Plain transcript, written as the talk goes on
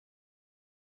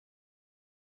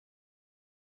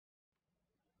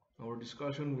Our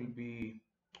discussion will be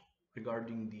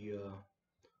regarding the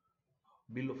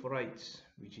Bill of Rights,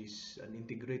 which is an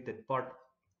integrated part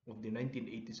of the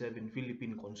 1987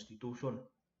 Philippine Constitution.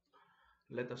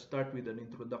 Let us start with an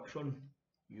introduction.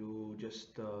 You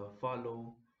just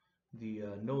follow the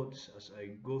notes as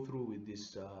I go through with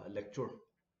this lecture.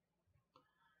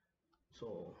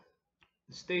 So,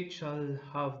 the state shall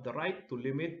have the right to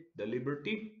limit the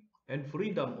liberty and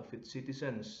freedom of its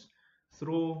citizens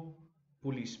through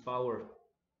police power.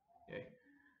 Okay.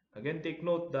 Again, take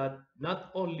note that not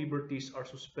all liberties are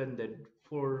suspended,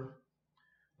 for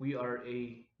we are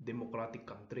a democratic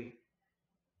country.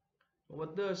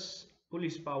 What does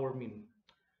police power mean?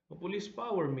 Well, police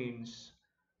power means,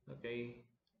 okay,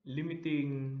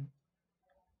 limiting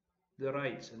the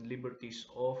rights and liberties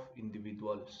of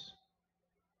individuals.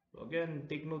 So again,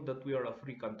 take note that we are a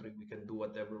free country. We can do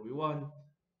whatever we want.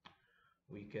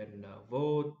 We can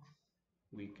vote.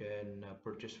 We can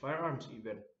purchase firearms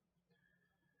even.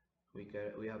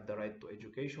 We have the right to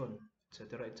education,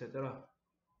 etc., etc.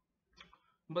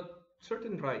 But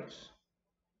certain rights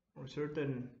or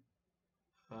certain,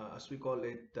 as we call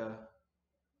it,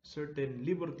 certain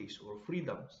liberties or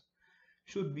freedoms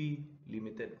should be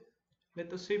limited.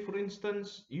 Let us say, for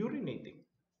instance, urinating.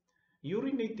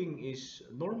 Urinating is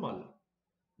normal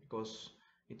because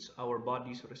it's our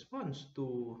body's response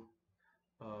to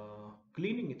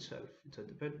cleaning itself. It's a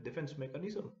defense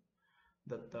mechanism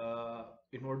that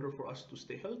in order for us to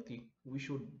stay healthy, we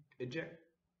should eject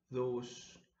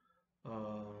those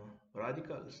uh,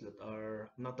 radicals that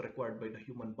are not required by the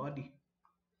human body.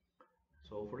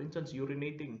 So, for instance,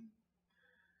 urinating.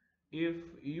 If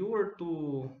you were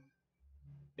to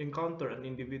encounter an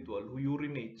individual who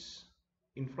urinates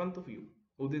in front of you,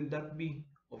 wouldn't that be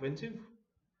offensive?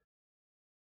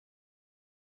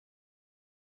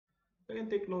 Again,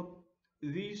 take note,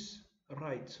 these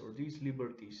rights or these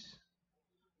liberties,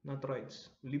 not rights,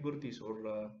 liberties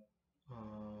or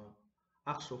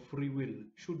acts of free will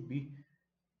should be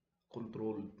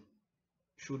controlled,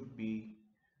 should be,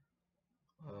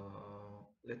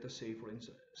 let us say, for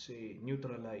instance, say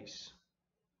neutralized,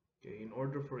 okay, in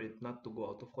order for it not to go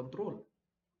out of control.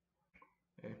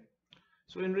 Okay.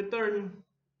 So in return,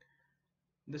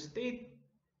 the state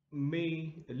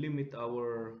may limit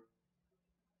our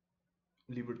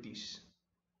liberties,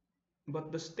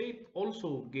 but the state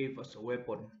also gave us a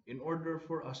weapon in order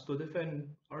for us to defend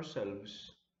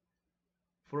ourselves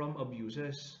from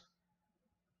abuses,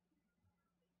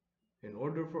 in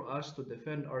order for us to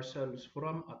defend ourselves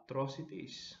from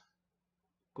atrocities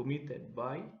committed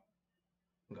by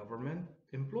government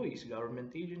employees,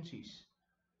 government agencies,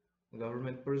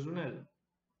 government personnel.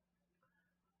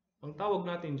 Ang tawag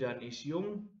natin dyan is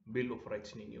yung Bill of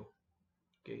Rights ninyo.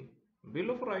 Okay?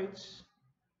 Bill of Rights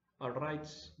are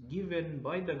rights given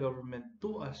by the government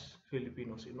to us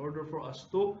Filipinos in order for us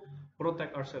to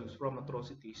protect ourselves from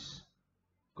atrocities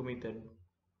committed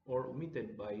or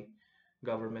omitted by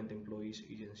government employees,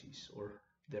 agencies, or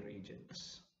their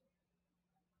agents.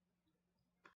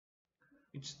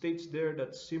 It states there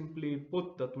that, simply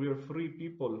put, that we are free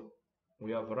people. We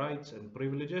have rights and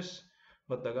privileges,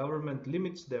 but the government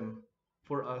limits them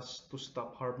for us to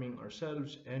stop harming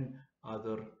ourselves and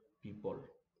other people.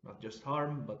 Not just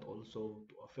harm, but also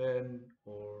to offend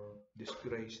or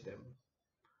disgrace them.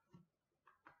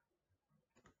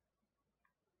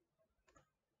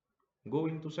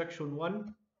 Going to section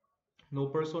 1, no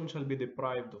person shall be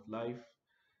deprived of life,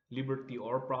 liberty,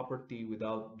 or property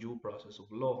without due process of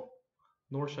law,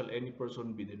 nor shall any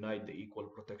person be denied the equal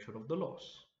protection of the laws.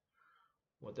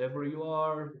 Whatever you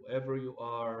are, whoever you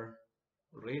are,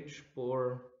 rich,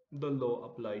 poor, the law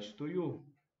applies to you.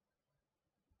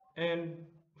 And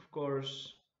of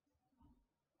course,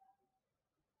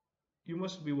 you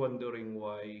must be wondering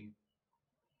why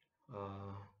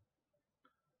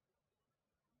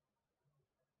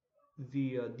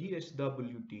the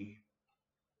DSWD,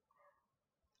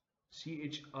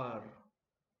 CHR,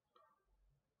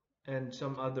 and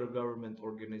some other government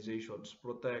organizations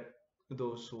protect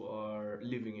those who are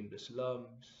living in the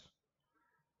slums,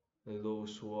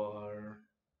 those who are,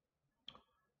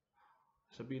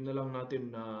 sabihin na lang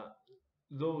natin na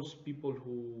those people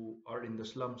who are in the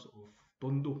slums of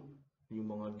Tondo,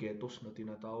 yung mga ghettos na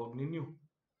tinatawag ninyo.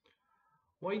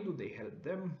 Why do they help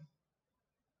them?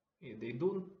 They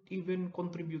don't even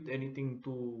contribute anything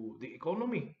to the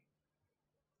economy.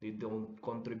 They don't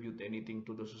contribute anything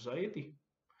to the society.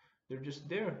 They're just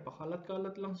there.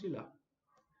 Pakalat-kalat lang sila.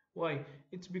 Why?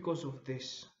 It's because of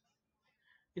this.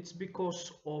 It's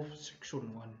because of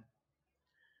Section 1.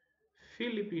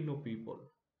 Filipino people,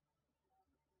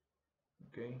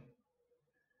 okay,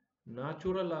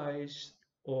 naturalized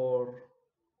or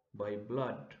by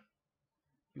blood,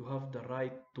 you have the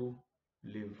right to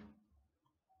live.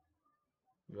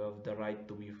 You have the right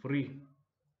to be free.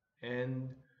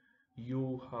 And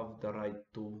you have the right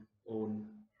to own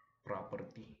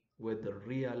property, whether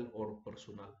real or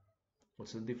personal.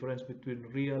 What's the difference between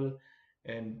real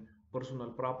and personal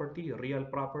property? Real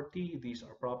property, these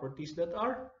are properties that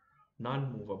are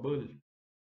non-movable,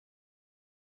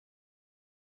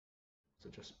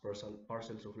 such as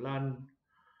parcels of land,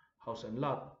 house and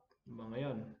lot, mga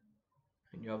yan.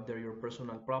 And you have there your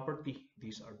personal property.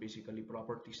 These are basically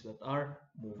properties that are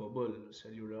movable,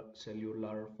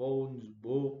 cellular phones,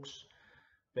 books,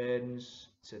 pens,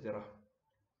 etc.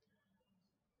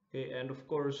 Okay, and of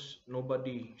course,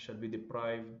 nobody shall be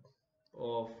deprived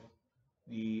of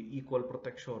the equal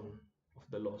protection of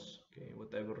the laws. Okay,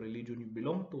 whatever religion you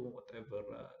belong to,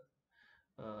 whatever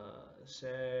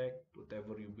sect,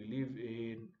 whatever you believe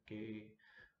in, okay,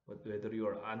 whether you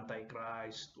are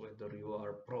anti-Christ, whether you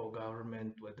are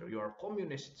pro-government, whether you are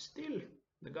communist, still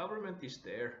the government is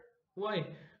there. Why?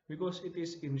 Because it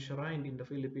is enshrined in the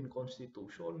Philippine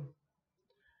Constitution.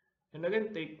 And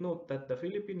again, take note that the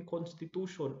Philippine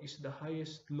Constitution is the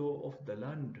highest law of the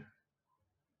land.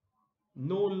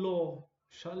 No law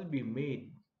shall be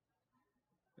made,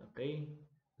 okay,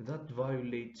 that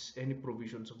violates any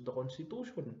provisions of the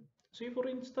Constitution. Say, for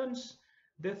instance,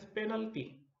 death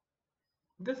penalty.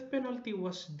 Death penalty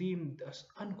was deemed as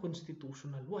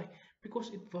unconstitutional. Why?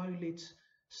 Because it violates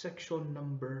section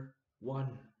number 1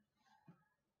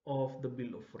 of the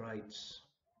Bill of Rights.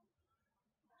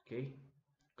 Okay?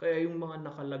 Kaya yung mga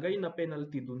nakalagay na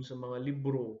penalty dun sa mga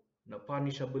libro na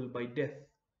punishable by death,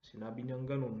 sinabi niyang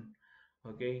ganun,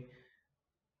 okay?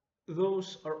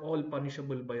 Those are all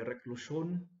punishable by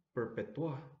reclusion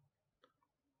perpetua.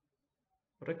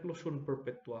 Reclusion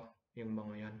perpetua yung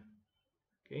mga yan.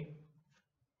 Okay?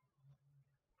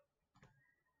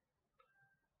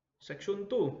 Section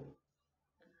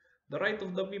 2. The right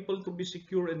of the people to be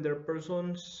secure in their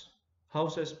persons,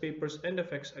 houses, papers, and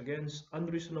effects against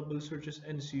unreasonable searches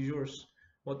and seizures,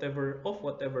 of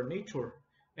whatever nature,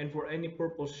 and for any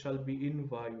purpose shall be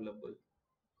inviolable.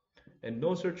 And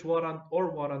no search warrant or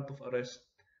warrant of arrest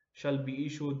shall be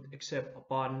issued except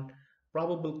upon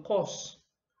probable cause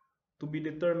to be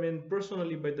determined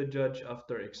personally by the judge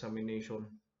after examination.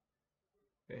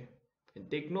 Okay? And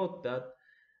take note that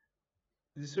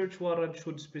the search warrant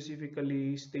should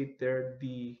specifically state there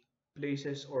the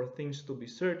places or things to be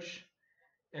searched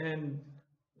and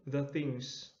the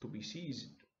things to be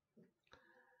seized.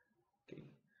 Okay.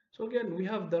 So again, we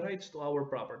have the rights to our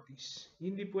properties.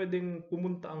 Hindi pwedeng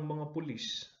pumunta ang mga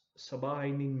pulis sa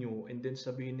bahay ninyo and then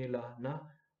sabihin nila na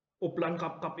Oplan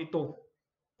Kap-Kap ito,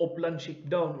 Oplan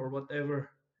Shakedown or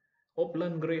whatever,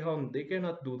 Oplan Greyhound. They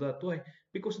cannot do that. Why?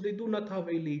 Because they do not have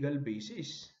a legal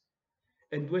basis.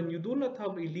 And when you do not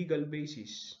have a legal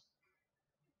basis,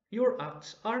 your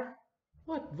acts are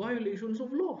what? Violations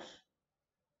of laws.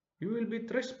 You will be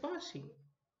trespassing,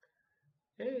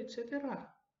 etc.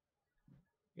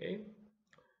 Okay?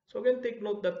 So again, take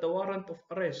note that the warrant of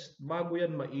arrest, bago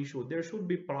yan ma-issue, there should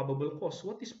be probable cause.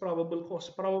 What is probable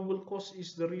cause? Probable cause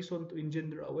is the reason to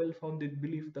engender a well-founded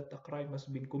belief that a crime has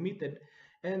been committed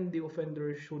and the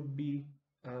offender should be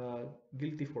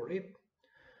guilty for it.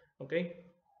 Okay?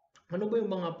 Ano ba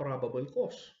yung mga probable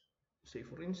cause? Say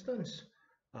for instance,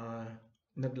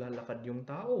 naglalakad yung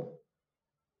tao.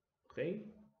 Okay?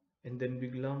 And then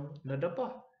biglang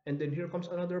nadapa. And then here comes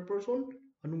another person.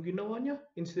 Anong ginawa niya?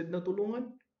 Instead na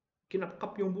tulungan,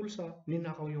 kinakap yung bulsa,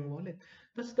 ninakaw yung wallet.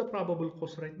 That's the probable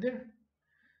cause right there.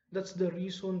 That's the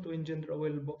reason to engender a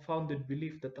well-founded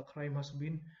belief that a crime has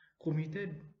been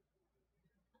committed.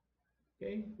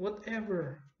 Okay?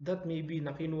 Whatever that may be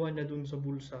na kinuha niya dun sa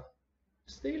bulsa,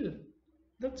 still,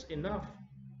 that's enough.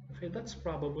 Okay, that's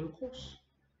probable cause.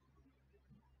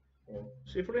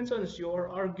 Say for instance, you are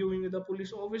arguing with a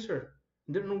police officer.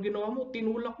 And then anong ginawa mo?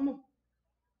 Tinulak mo.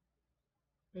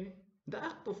 Okay? The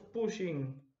act of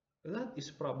pushing, that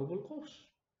is probable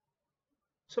cause.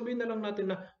 Sabihin na lang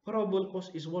natin na probable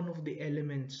cause is one of the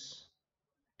elements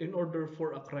in order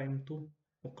for a crime to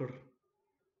occur.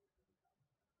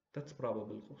 That's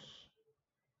probable cause.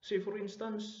 Say for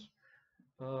instance,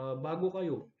 bago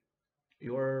kayo,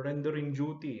 you are rendering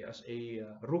duty as a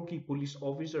rookie police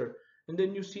officer, and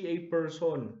then you see a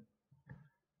person,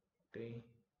 okay,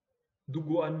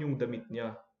 duguan yung damit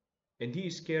niya, and he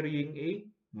is carrying a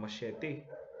machete.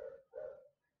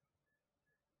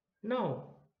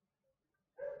 Now,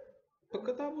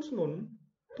 pagkatapos nun,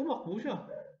 tumakbo siya.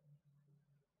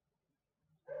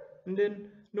 And then,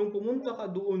 nung pumunta ka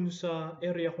doon sa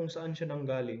area kung saan siya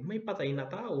nanggaling, may patay na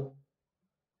tao.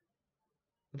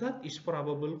 That is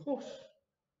probable cause.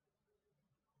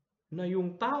 na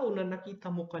yung tao na nakita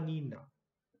mo kanina,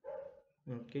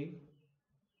 okay,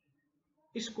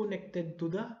 is connected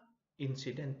to the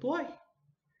incident. Why?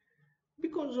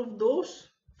 Because of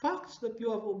those facts that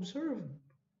you have observed.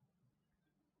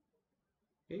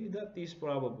 Okay, that is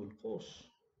probable cause.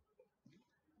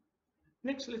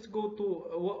 Next, let's go to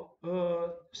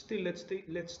still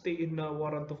let's stay in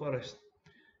warrant of arrest.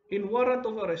 In warrant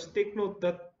of arrest, take note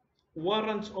that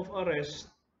warrants of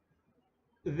arrest,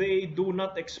 they do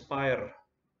not expire.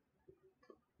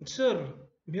 Sir,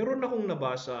 meron akong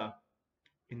nabasa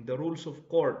in the rules of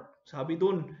court. Sabi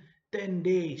doon, 10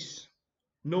 days.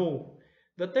 No,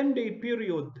 the 10-day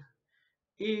period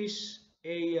is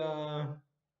a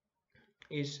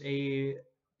is a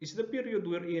is the period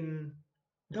wherein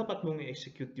dapat mong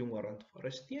i-execute yung warrant of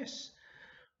arrest. Yes.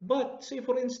 But say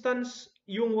for instance,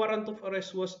 yung warrant of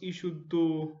arrest was issued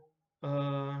to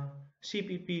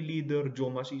CPP leader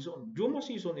Joma Sison. Joma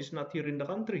Sison is not here in the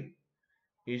country.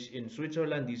 He's in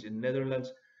Switzerland, he's in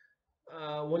Netherlands.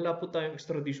 Wala po tayong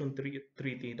extradition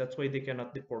treaty. That's why they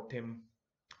cannot deport him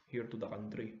here to the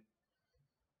country.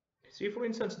 Say for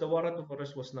instance, the warrant of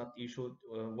arrest was not issued,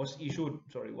 was issued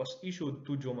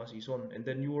to Joma Sison, and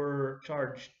then you were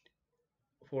charged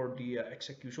for the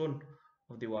execution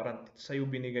of the warrant. Sa'yo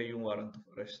binigay yung warrant of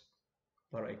arrest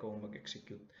para ikaw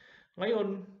mag-execute.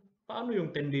 Ngayon, paano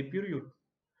yung 10-day period?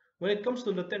 When it comes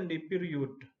to the 10-day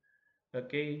period,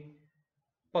 okay,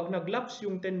 pag nag-lapse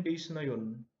yung 10 days na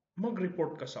yun,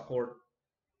 mag-report ka sa court.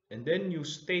 And then you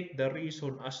state the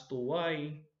reason as to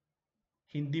why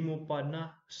hindi mo pa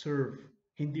na-serve,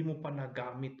 hindi mo pa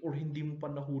nagamit, or hindi mo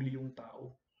pa nahuli yung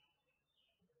tao.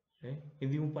 Okay?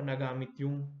 Hindi mo pa nagamit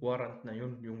yung warrant na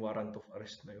yun, yung warrant of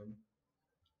arrest na yun.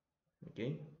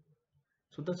 Okay?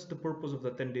 So that's the purpose of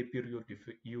the 10-day period if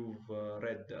you've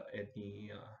read any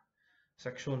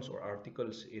sections or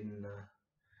articles in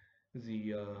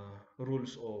the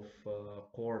rules of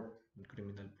court and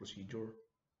criminal procedure.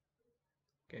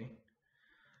 Okay?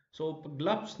 So pag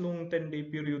lapse nung 10-day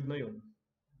period na yun,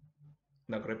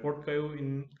 nag-report kayo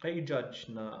kay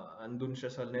judge na andun siya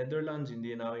sa Netherlands,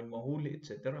 hindi namin mahuli,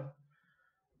 etc.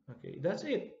 Okay, that's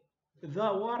it.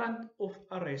 The warrant of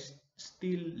arrest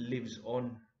still lives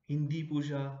on. Hindi po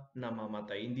siya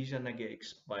namamatay, hindi siya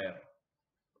nag-expire.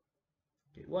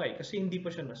 Okay, why? Kasi hindi pa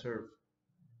siya na-serve.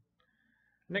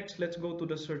 Next, let's go to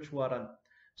the search warrant.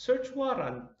 Search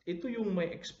warrant, ito yung may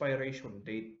expiration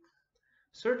date.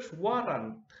 Search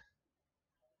warrant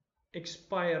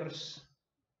expires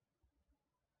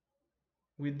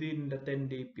within the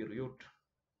 10-day period.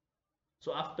 So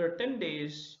after 10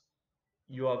 days,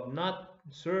 you have not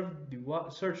served the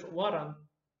search warrant,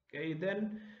 okay,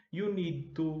 then you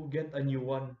need to get a new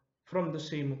one from the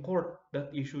same court that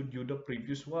issued you the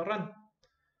previous warrant.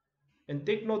 And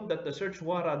take note that the search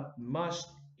warrant must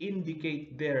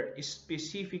indicate there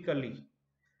specifically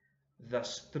the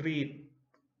street,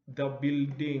 the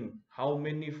building, how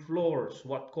many floors,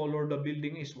 what color the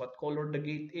building is, what color the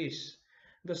gate is.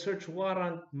 The search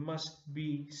warrant must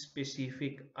be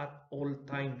specific at all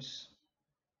times.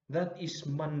 That is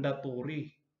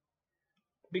mandatory.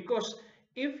 Because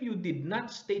if you did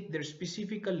not state there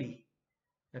specifically,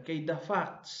 okay, the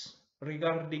facts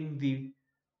regarding the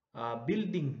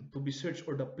building to be searched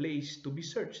or the place to be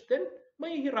searched, then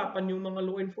mahihirapan yung mga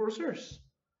law enforcers.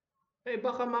 Eh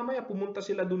baka mamaya pumunta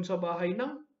sila dun sa bahay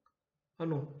ng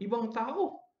ibang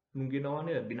tao. Nung ginawa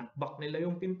nila, binakbak nila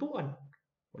yung pintuan.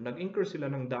 O nag-incur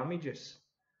sila ng damages.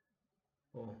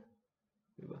 Oh,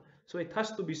 diba? So it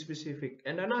has to be specific.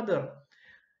 And another,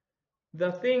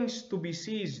 the things to be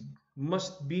seized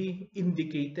must be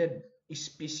indicated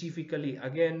specifically.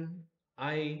 Again,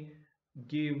 I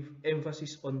give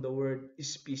emphasis on the word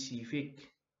specific.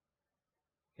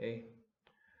 Okay?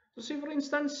 So say for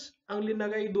instance, ang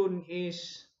linagay dun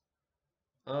is,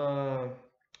 ang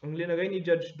linagay ni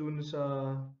judge dun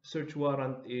sa search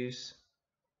warrant is,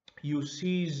 you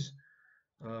seize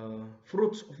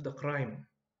fruits of the crime.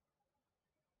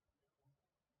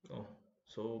 Oh,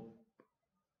 so,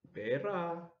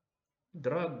 pera,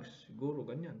 drugs, siguro,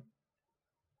 ganyan.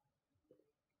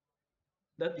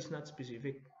 That is not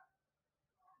specific.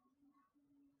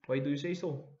 Why do you say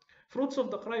so? Fruits of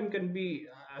the crime can be,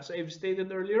 as I've stated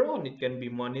earlier on, it can be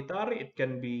monetary, it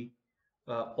can be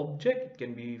object, it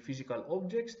can be physical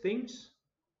objects, things.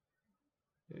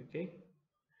 Okay?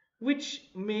 Which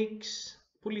makes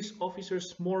police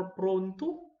officers more prone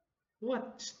to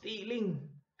what? Stealing.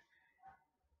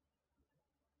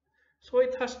 So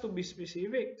it has to be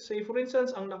specific. Say for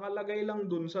instance, ang nakalagay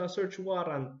lang dun sa search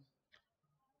warrant,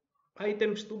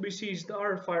 items to be seized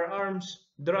are firearms,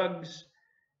 drugs,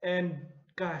 and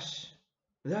cash.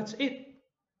 That's it.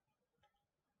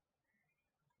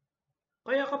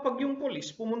 Kaya kapag yung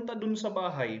police pumunta dun sa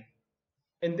bahay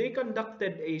and they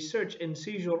conducted a search and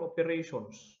seizure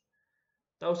operations,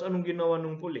 tapos anong ginawa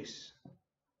ng police?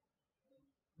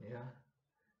 Yeah.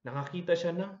 Nakakita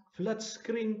siya ng flat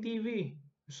screen TV,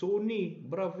 Sony,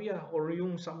 Bravia, or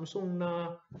yung Samsung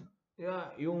na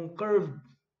yung curved,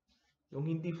 yung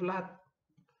hindi flat.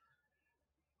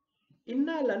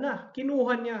 Inala na,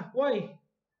 kinuha niya. Why?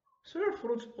 Sir,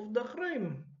 fruits of the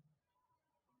crime.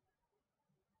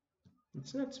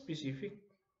 It's not specific.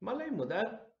 Malay mo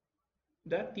that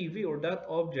TV or that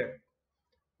object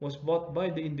was bought by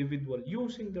the individual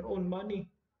using their own money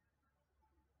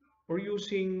or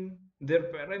using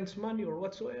their parents' money or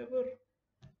whatsoever.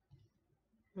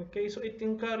 Okay, so it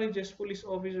encourages police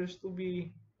officers to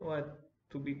be what?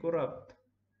 To be corrupt.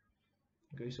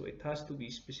 Okay, so it has to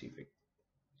be specific.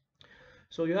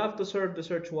 So you have to serve the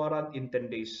search warrant in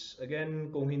 10 days.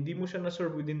 Again, kung hindi mo siya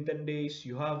na-serve within 10 days,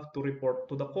 you have to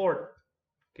report to the court.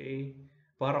 Okay?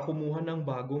 Para kumuha ng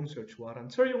bagong search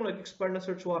warrant. Sir, yung nag-expire na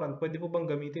search warrant, pwede po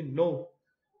bang gamitin? No.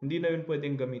 Hindi na yun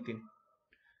pwedeng gamitin.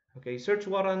 Okay,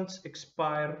 search warrants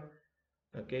expire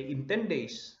in 10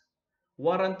 days.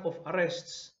 Warrant of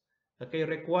arrests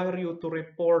require you to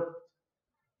report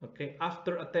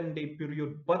after a 10-day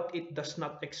period, but it does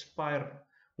not expire.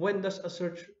 When does a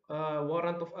search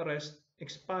warrant of arrest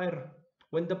expire?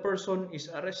 When the person is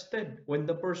arrested, when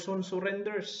the person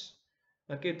surrenders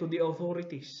to the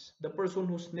authorities, the person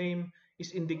whose name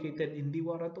is indicated in the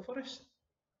warrant of arrest.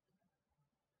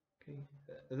 Okay,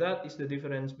 that is the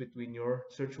difference between your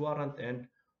search warrant and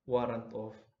warrant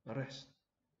of arrest.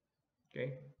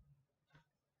 Okay.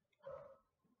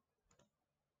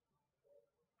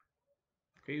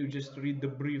 Okay, you just read the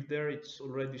brief there. It's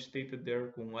already stated there.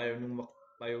 Kung ayaw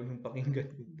niyong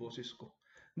pakinggan yung boses ko.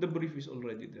 The brief is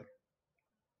already there.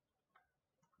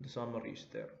 The summary is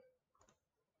there.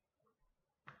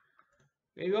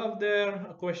 Okay, you have there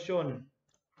a question.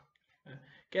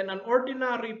 Can an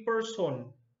ordinary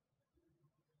person,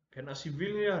 can a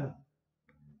civilian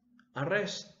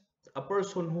arrest a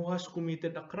person who has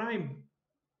committed a crime?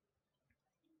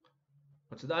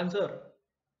 What's the answer?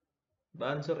 The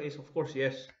answer is, of course,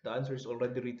 yes. The answer is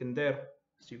already written there,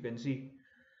 as you can see.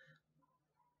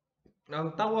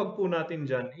 Ang tawag po natin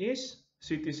dyan is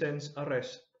citizen's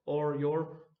arrest or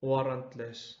your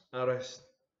warrantless arrest.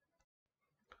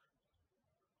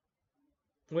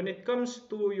 When it comes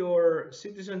to your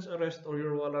citizen's arrest or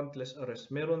your warrantless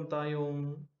arrest, meron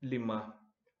tayong 5.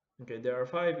 Okay, there are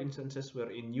 5 instances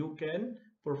wherein you can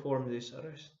perform this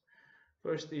arrest.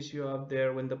 First is you have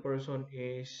there when the person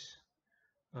is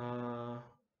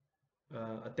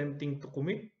attempting to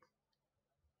commit,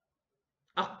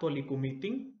 actually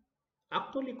committing.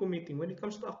 When it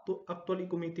comes to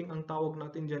actually committing, ang tawag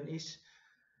natin dyan is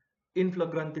in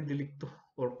flagrante delicto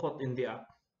or caught in the act.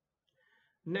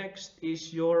 Next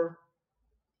is your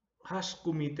has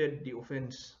committed the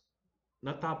offense.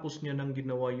 Natapos niya nang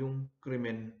ginawa yung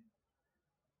krimen.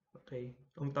 Okay,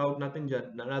 ang tawag natin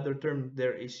dyan, another term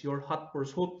there is your hot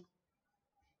pursuit.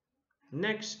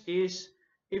 Next is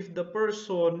if the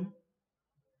person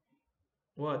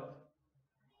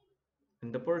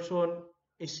and the person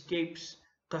escapes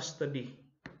custody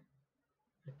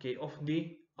of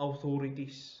the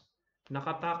authorities.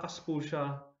 Nakatakas po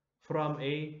siya from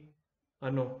a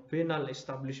penal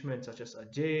establishment such as a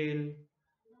jail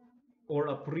or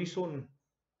a prison.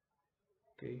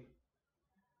 Okay.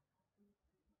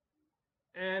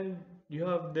 And you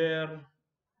have there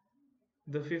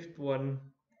the 5th one,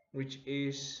 which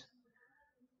is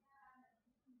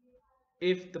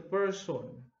if the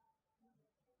person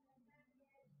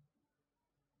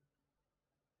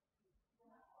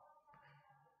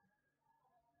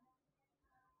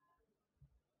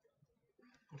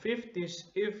fifth is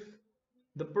if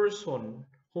the person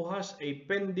who has a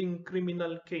pending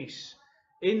criminal case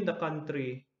in the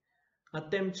country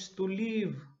attempts to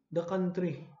leave the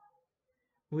country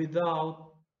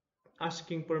without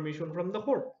asking permission from the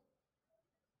court.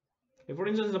 If, for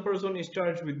instance, the person is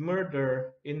charged with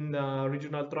murder in the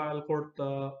regional trial court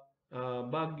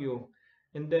Baguio,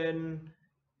 and then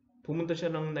pumunta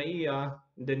siya ng NAIA,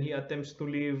 and then he attempts to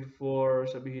leave for,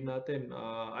 sabihin natin,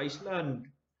 Iceland.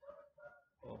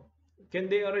 Can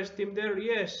they arrest him there?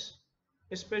 Yes.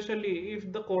 Especially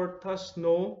if the court has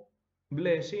no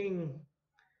blessing.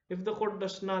 If the court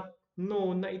does not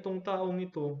know na itong taong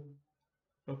ito,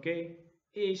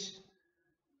 is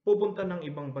pupunta ng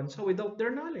ibang bansa without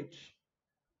their knowledge.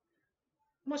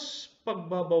 Mas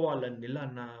pagbabawalan nila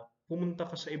na pumunta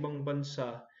ka sa ibang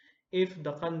bansa if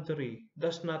the country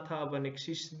does not have an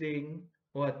existing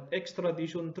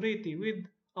extradition treaty with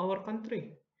our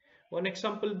country. One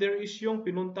example there is yung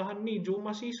pinuntahan ni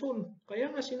Juma Season. Kaya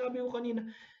nga sinabi ko kanina,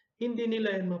 hindi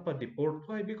nila yan mapadeport.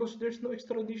 Why? Because there's no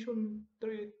extradition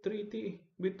treaty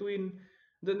between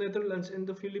the Netherlands and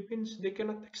the Philippines. They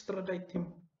cannot extradite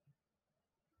him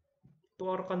to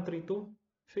our country to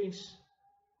face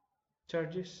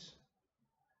charges.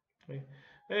 Okay.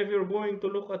 If you're going to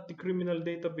look at the criminal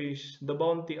database, the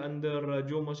bounty under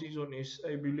Juma Season is,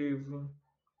 I believe,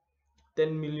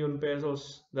 10 million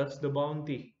pesos. That's the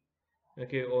bounty,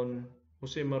 okay, on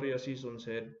Jose Maria Season's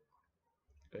head,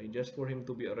 okay, just for him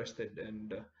to be arrested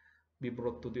and be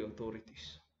brought to the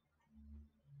authorities.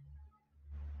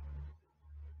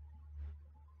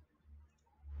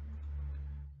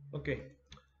 Okay,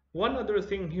 one other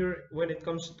thing here when it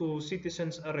comes to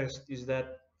citizens arrest is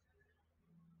that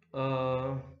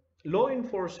law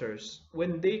enforcers,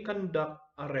 when they conduct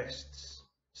arrests,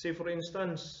 say for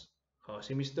instance,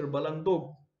 si Mr.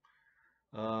 Balandog,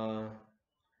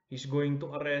 he's going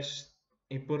to arrest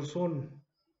a person,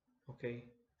 okay,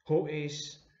 who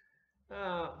is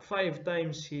 5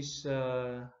 times his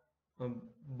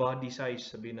body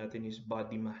size, sabihin natin his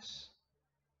body mass.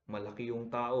 Malaki yung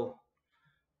tao.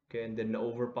 Okay, and then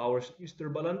na-overpowers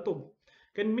Mr. Balantog.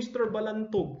 Can Mr.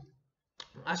 Balantog,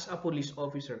 as a police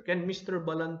officer, can Mr.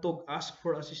 Balantog ask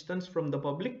for assistance from the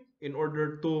public in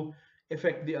order to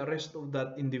effect the arrest of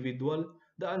that individual?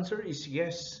 The answer is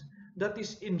yes. That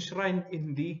is enshrined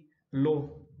in the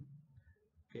law.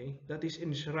 Okay, that is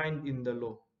enshrined in the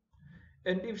law.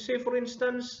 And if, say for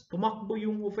instance, tumakbo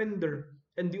yung offender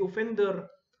and the offender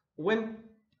went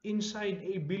inside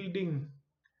a building,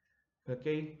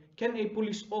 okay, can a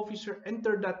police officer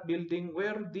enter that building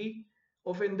where the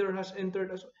offender has entered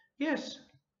as well? Yes,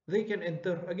 they can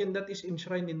enter. Again, that is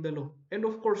enshrined in the law. And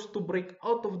of course, to break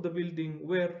out of the building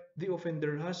where the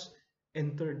offender has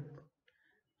entered.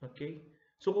 Okay?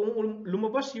 So kung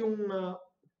lumabas yung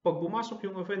pag pumasok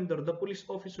yung offender, the police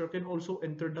officer can also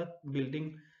enter that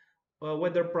building,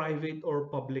 whether private or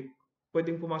public.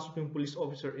 Pwedeng pumasok yung police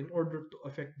officer in order to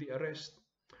effect the arrest.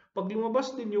 Pag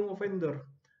lumabas din yung offender,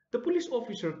 the police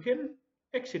officer can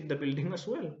exit the building as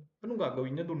well. Anong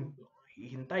gagawin niya dun?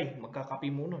 Hihintay,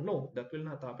 magkakapi muna. No, that will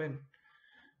not happen.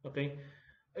 Okay?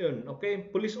 Ayun,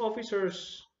 okay? Police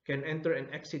officers can enter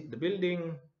and exit the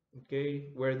building,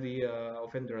 okay, where the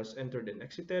offender has entered and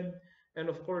exited. And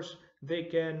of course,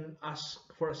 they can ask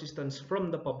for assistance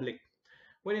from the public.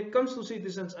 When it comes to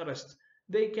citizens' arrest,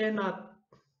 they cannot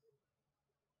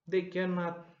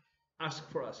ask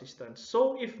for assistance.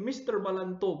 So if Mr.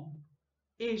 Balantog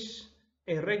is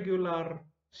a regular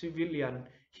civilian,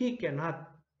 he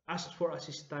cannot ask for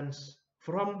assistance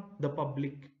from the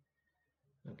public.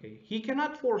 Okay, he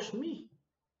cannot force me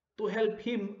to help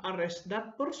him arrest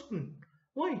that person.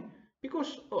 Why?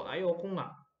 Because ayoko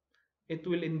nga. It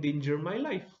will endanger my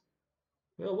life.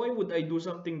 Well, why would I do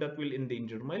something that will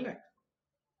endanger my life?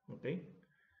 Okay?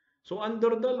 So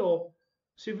under the law,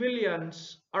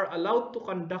 civilians are allowed to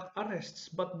conduct arrests,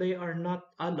 but they are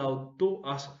not allowed to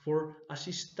ask for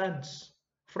assistance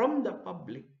from the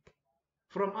public,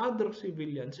 from other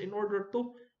civilians, in order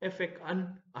to effect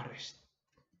an arrest.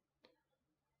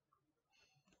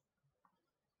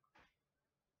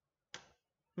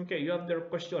 Okay, you have their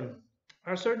question.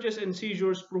 Are searches and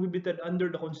seizures prohibited under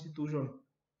the Constitution?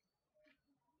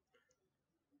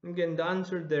 Again, the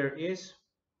answer there is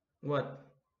what?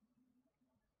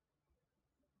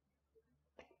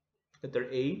 Letter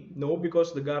A, no,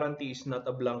 because the guarantee is not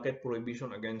a blanket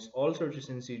prohibition against all searches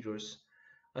and seizures,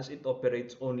 as it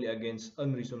operates only against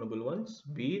unreasonable ones.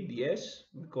 B, yes,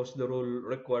 because the rule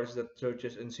requires that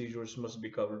searches and seizures must be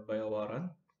covered by a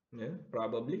warrant. Yeah,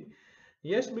 probably.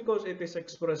 Yes, because it is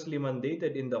expressly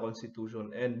mandated in the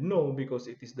Constitution. And no, because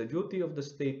it is the duty of the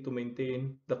state to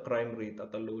maintain the crime rate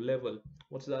at a low level.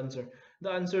 What's the answer?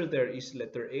 The answer there is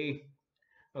letter A.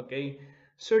 Okay,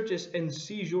 searches and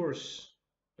seizures,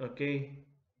 okay,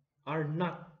 are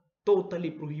not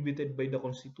totally prohibited by the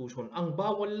Constitution. Ang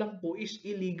bawal lang po is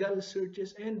illegal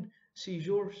searches and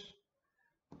seizures.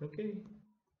 Okay.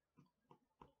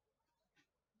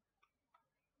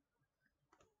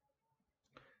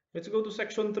 Let's go to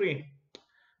section 3.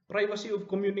 Privacy of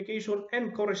communication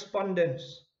and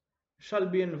correspondence shall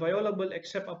be inviolable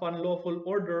except upon lawful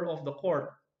order of the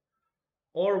court,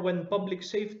 or when public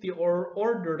safety or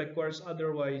order requires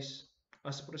otherwise,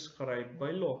 as prescribed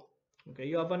by law.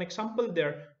 Okay, you have an example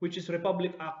there, which is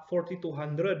Republic Act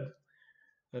 4200.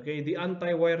 Okay, the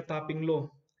anti-wiretapping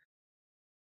law.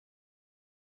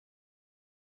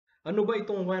 Ano ba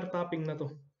itong wiretapping na to?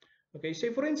 Okay,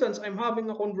 say for instance, I'm having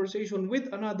a conversation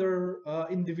with another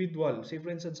individual. Say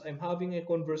for instance, I'm having a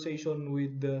conversation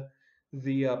with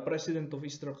the president of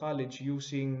Easter College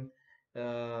using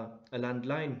a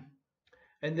landline.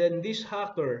 And then this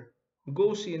hacker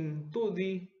goes into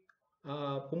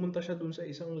pumunta siya dun sa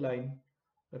isang line.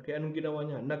 Okay, anong ginawa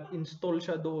niya? Nag-install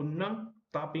siya doon ng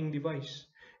tapping device.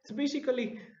 It's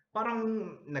basically,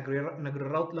 parang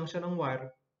nagre-route lang siya ng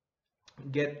wire,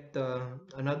 get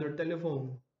another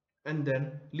telephone, and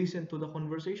then listen to the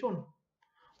conversation.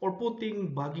 Or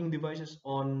putting bugging devices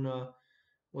on,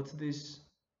 what's this,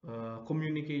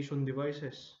 communication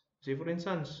devices. Say for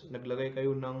instance, naglagay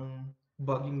kayo ng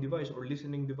bugging device or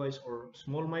listening device or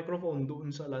small microphone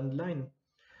doon sa landline.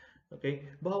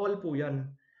 Okay? Bawal po yan.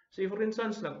 Say for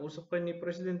instance, nag-usap kayo ni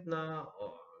President na,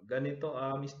 ganito,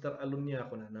 Mr. Alunya,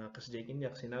 ako na nakasjakin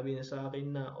niya, sinabi niya sa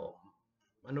akin na,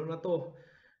 ano na to,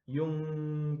 yung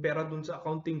pera dun sa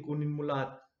accounting, kunin mo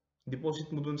lahat.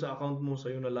 Deposit mo dun sa account mo,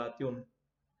 sa'yo na lahat yun.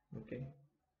 Okay?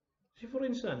 Say for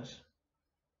instance,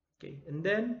 okay, and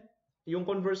then, yung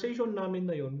conversation namin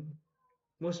na yun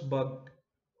was bugged.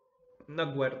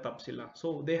 Nag-wiretap sila.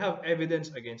 So, they have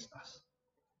evidence against us.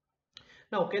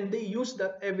 Now, can they use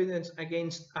that evidence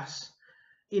against us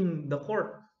in the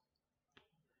court?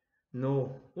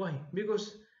 No. Why?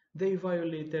 Because they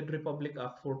violated Republic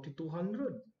Act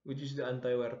 4200, which is the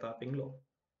anti-wiretapping law.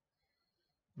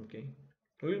 Okay.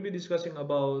 We will be discussing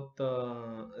about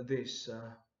this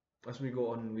as we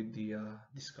go on with the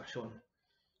discussion.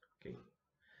 Okay.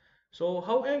 So,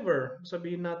 however,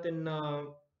 sabihin natin na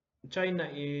China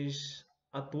is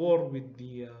at war with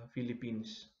the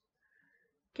Philippines.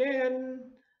 Can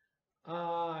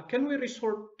we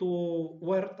resort to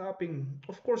wiretapping?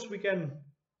 Of course we can.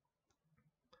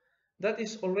 That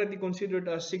is already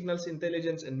considered as signals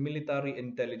intelligence and military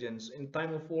intelligence. In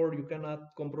time of war, you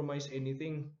cannot compromise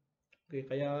anything. Okay,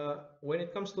 kaya when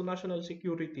it comes to national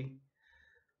security,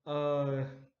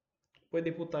 pwede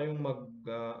po tayong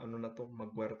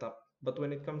mag-wiretap. But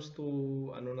when it comes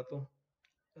to yung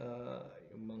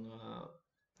mga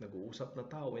nag-uusap na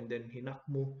tao and then hinak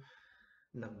mo,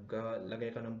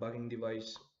 naglagay ka ng bugging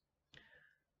device,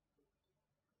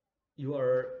 you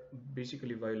are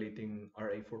basically violating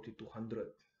RA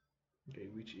 4200, okay,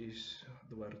 which is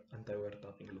the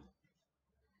anti-wiretapping law.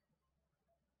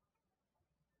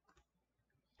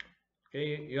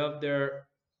 Okay, you have there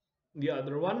the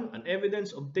other one, an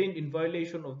evidence obtained in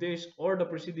violation of this or the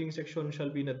preceding section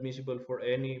shall be inadmissible for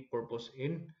any purpose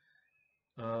in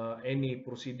any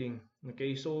proceeding.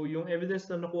 Okay, so yung evidence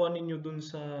na nakuha ninyo dun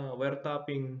sa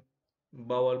wiretapping,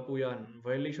 bawal po yan.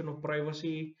 Violation of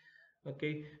privacy,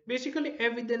 okay, basically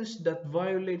evidence that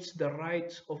violates the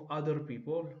rights of other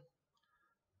people.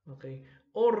 Okay,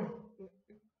 or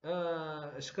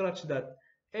scratch that,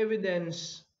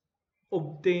 evidence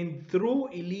obtained through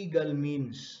illegal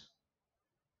means.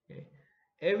 Okay.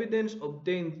 Evidence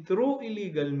obtained through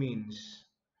illegal means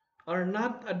are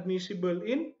not admissible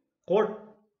in court.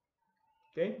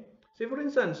 Okay? Say for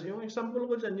instance, yung example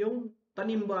ko dyan, yung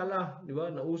tanimbala, di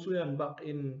ba? Nauso yan back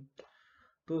in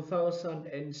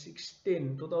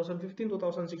 2016, 2015,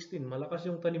 2016.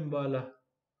 Malakas yung tanimbala.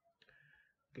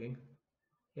 Okay?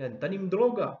 Yan, tanim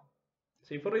droga.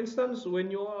 Say for instance,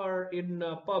 when you are in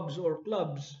pubs or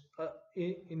clubs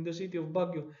in the city of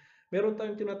Baguio, meron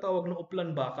tayong tinatawag na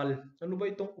uplan bakal. Ano ba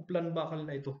itong uplan bakal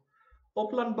na ito?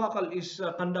 Uplan bakal is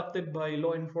conducted by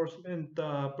law enforcement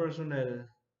personnel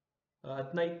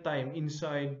at night time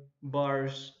inside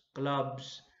bars,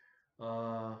 clubs,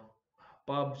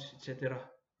 pubs, etc.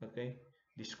 Okay?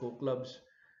 Disco clubs.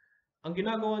 Ang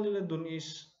ginagawa nila dun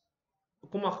is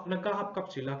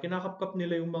nagkakapkap sila, kinakapkap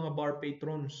nila yung mga bar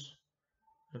patrons.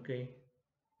 Okay?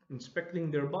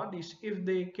 Inspecting their bodies if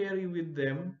they carry with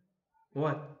them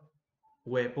what?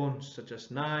 Weapons such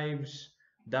as knives,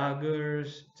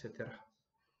 daggers, etc.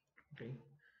 Okay?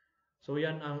 So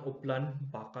yan ang uplan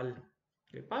bakal.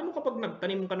 Okay. Paano kapag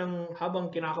nagtanim ka ng, habang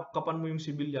kinakapkapan mo yung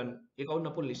civilian, ikaw na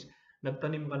police,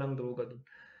 nagtanim ka ng droga dun?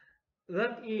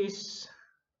 That is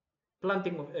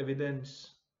planting of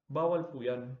evidence. Bawal po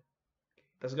yan.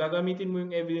 Tapos gagamitin mo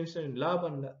yung evidence na yun,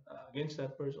 laban against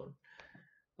that person.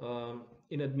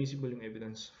 Inadmissible yung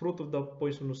evidence. Fruit of the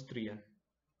poisonous tree yan.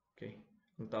 Okay.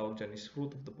 Ang tawag dyan is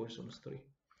fruit of the poisonous tree.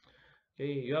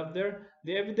 Okay, you have there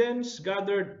the evidence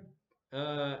gathered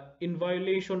in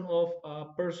violation of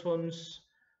person's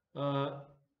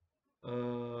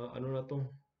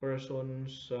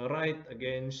person's right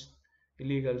against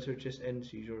illegal searches and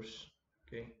seizures.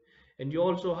 Okay, and you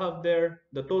also have there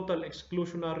the total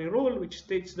exclusionary rule, which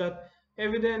states that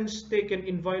evidence taken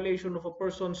in violation of a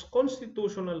person's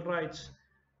constitutional rights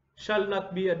shall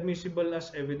not be admissible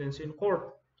as evidence in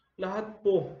court. Lahat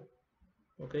po,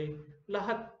 okay,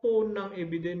 lahat po ng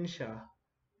ebidensya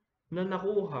na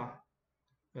nakuha,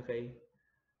 okay,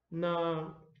 na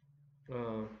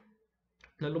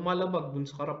na lumalabag dun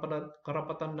sa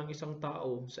karapatan ng isang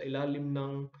tao sa ilalim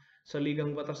ng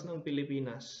saligang batas ng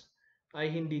Pilipinas ay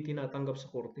hindi tinatanggap sa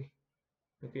korte.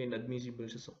 Okay, inadmissible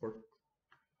siya sa court.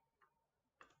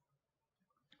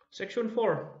 Section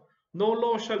 4. No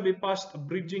law shall be passed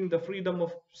abridging the freedom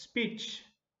of speech,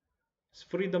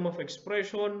 freedom of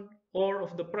expression, or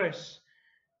of the press,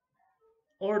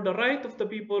 or the right of the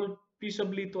people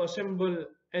peaceably to assemble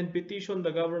and petition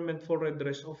the government for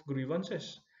redress of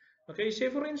grievances. Okay, say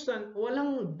for instance,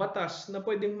 walang batas na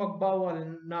pwedeng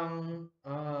magbawal ng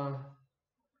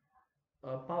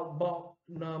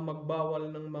magbawal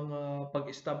ng mga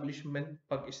pag-establish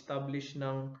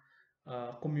ng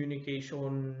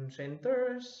communication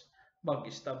centers,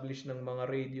 mag-establish ng mga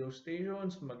radio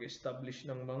stations, mag-establish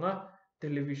ng mga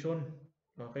television,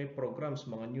 okay, programs,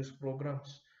 mga news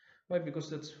programs. Why?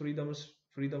 Because that's freedom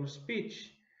of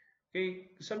speech.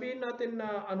 Okay, sabihin natin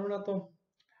na ano na to,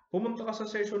 pumunta ka sa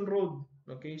Session Road,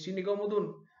 okay, sinigaw mo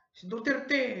dun, si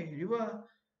Duterte, di ba?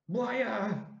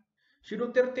 Buhaya! Si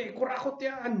Duterte, kurakot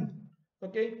yan!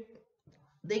 Okay?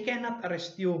 They cannot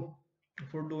arrest you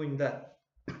for doing that.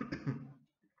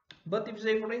 But if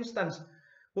say for instance,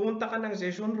 pumunta ka ng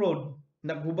Session Road,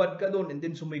 naghubad ka doon, and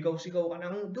then sumigaw-sigaw ka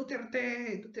ng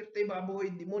Duterte, Duterte,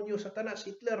 baboy, demonyo, satanas,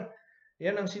 Hitler.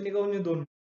 Yan ang sinigaw nyo doon.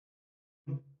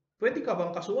 Pwede ka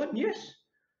bang kasuhan? Yes.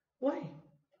 Why?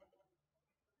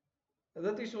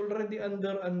 That is already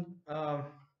under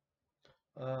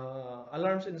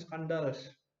alarms and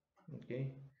scandals.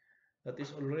 Okay? That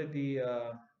is already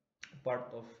part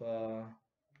of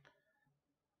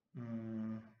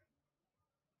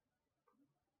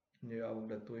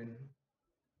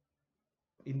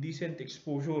indecent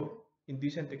exposure.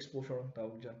 Indecent exposure ang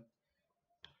tawag dyan.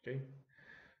 Okay?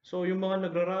 So, yung mga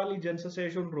nagrarally dyan sa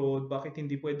Session Road, bakit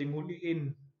hindi pwedeng huliin?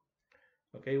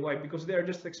 Okay, why? Because they are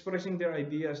just expressing their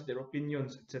ideas, their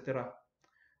opinions, etc.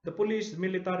 The police,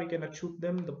 military cannot shoot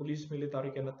them. The police, military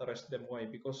cannot arrest them. Why?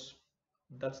 Because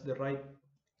that's the right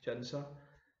dyan sa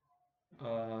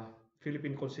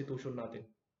Philippine Constitution natin.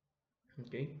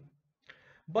 Okay?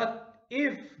 But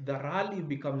if the rally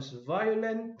becomes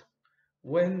violent,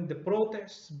 when the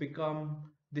protests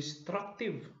become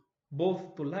destructive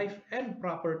both to life and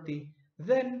property,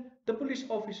 then the police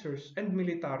officers and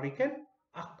military can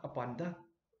act upon that.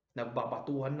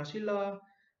 Nagbabatuhan na sila,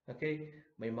 okay?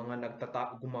 May mga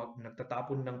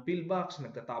nagtatapon ng pillbox,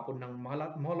 nagtatapon ng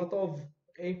molotov,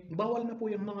 okay? Bawal na po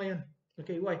yung mga yan.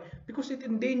 Okay, why? Because it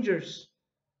endangers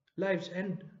lives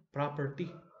and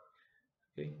property.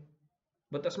 Okay?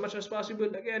 But as much as possible,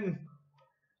 again,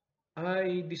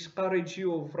 I discourage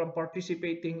you from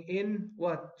participating in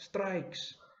what?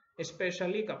 Strikes.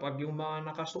 Especially kapag yung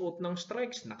mga nakasuot ng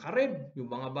strikes, naka-red.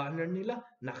 Yung mga banner nila,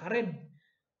 naka-red.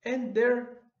 And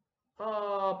their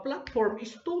platform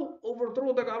is to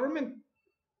overthrow the government.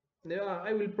 Yeah,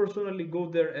 I will personally go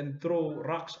there and throw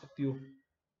rocks at you.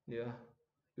 Yeah,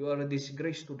 you are a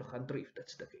disgrace to the country if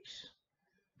that's the case.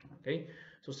 Okay,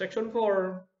 so Section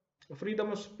 4,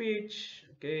 freedom of speech.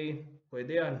 Okay,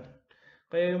 pwede yan.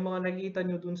 Kaya yung mga nakikita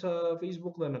nyo dun sa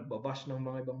Facebook na nagbabash ng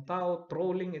mga ibang tao,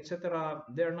 trolling, etc.,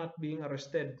 they're not being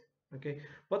arrested. Okay?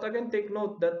 But again, take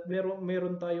note that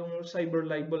meron tayong cyber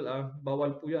libel,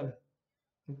 bawal po yan.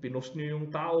 Pinost nyo yung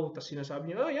tao, tapos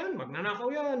sinasabi nyo, oh yan, magnanakaw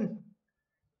yan.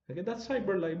 Okay, that's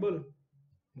cyber libel.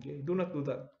 Okay, do not do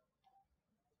that.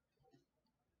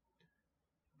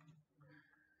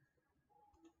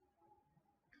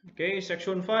 Okay,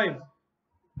 Section 5.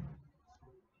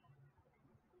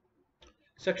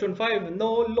 Section 5,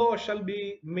 no law shall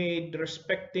be made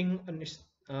respecting an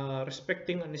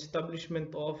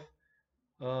establishment of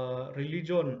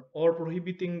religion or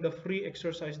prohibiting the free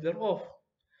exercise thereof.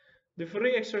 The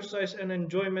free exercise and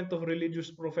enjoyment of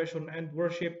religious profession and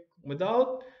worship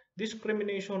without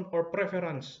discrimination or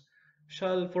preference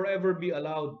shall forever be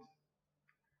allowed.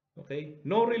 Okay?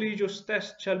 No religious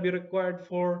test shall be required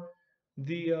for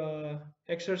the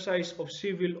exercise of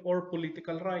civil or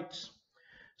political rights.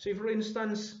 Say for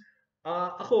instance,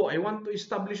 ako, I want to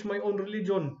establish my own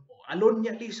religion.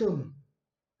 Alonialism.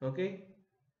 Okay?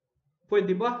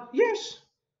 Pwede ba? Yes.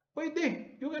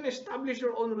 Pwede. You can establish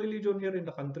your own religion here in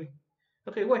the country.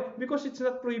 Okay, why? Because it's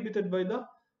not prohibited by the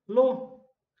law.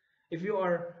 If you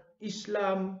are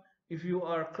Islam, if you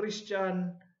are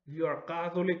Christian, if you are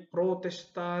Catholic,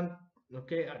 Protestant,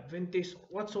 okay, Adventist,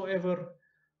 whatsoever,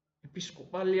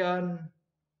 Episcopalian,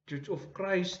 Church of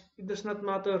Christ, it does not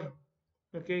matter.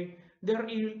 Okay, there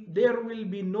will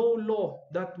be no law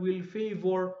that will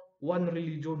favor one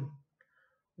religion.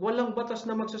 Walang batas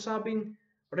na magsasabing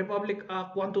Republic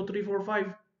Act 1, 2, 3, 4,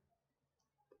 5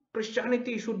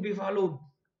 Christianity should be followed.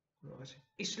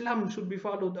 Islam should be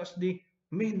followed as the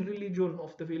main religion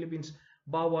of the Philippines.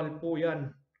 Bawal po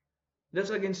yan.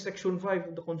 That's against Section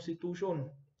 5 of the Constitution,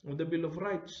 of the Bill of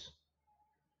Rights.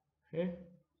 Okay?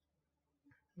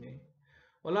 Okay.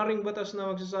 Wala ring batas na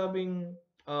magsasabing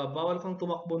bawal kang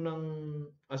tumakbo ng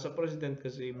as a president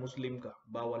kasi Muslim ka.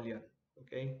 Bawal yan.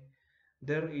 Okay?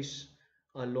 There is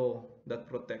a law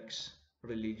that protects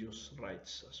religious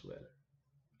rights as well.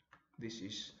 This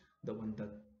is the one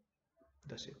that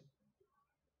does it.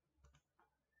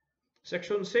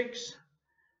 Section 6.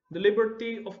 The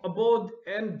liberty of abode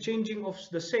and changing of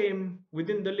the same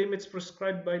within the limits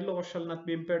prescribed by law shall not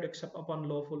be impaired except upon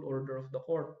lawful order of the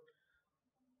court.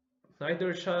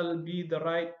 Neither shall be the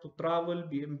right to travel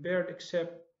be impaired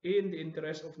except in the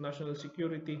interest of national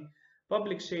security,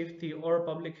 public safety, or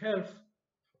public health,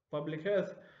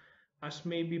 as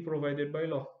may be provided by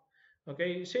law.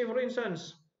 Okay, say for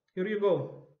instance, here you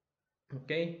go.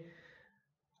 Okay,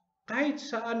 kahit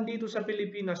saan dito sa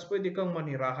Pilipinas pwede kang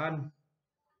manirahan.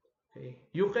 Okay.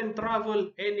 You can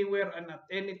travel anywhere and at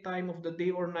any time of the day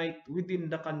or night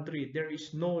within the country. There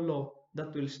is no law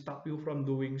that will stop you from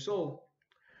doing so.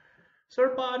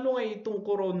 Sir, paano nga itong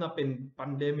corona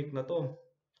pandemic na to?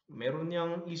 Meron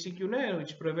niyang ECQ na yan,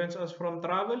 which prevents us from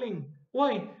traveling.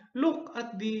 Why? Look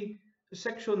at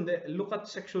section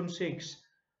 6.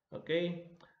 Okay?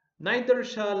 Neither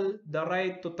shall the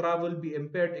right to travel be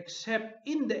impaired except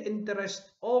in the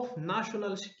interest of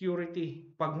national security.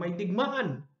 Pag may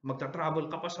digmaan, magta-travel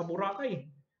ka pa sa Boracay.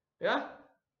 Yeah?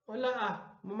 Wala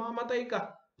mamamatay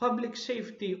ka. Public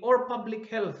safety or public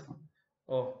health.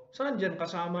 Oh, saan dyan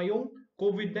kasama yung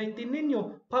COVID-19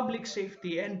 ninyo? Public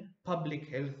safety and public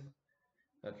health.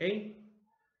 Okay?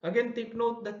 Again, take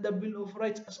note that the Bill of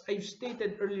Rights, as I've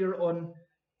stated earlier on,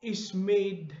 is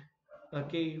made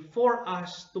for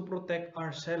us to protect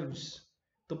ourselves.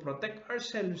 To protect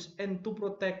ourselves and to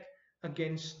protect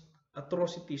against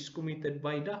atrocities committed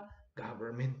by the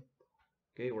government.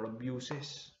 Okay, or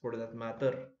abuses for that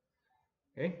matter.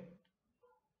 Okay?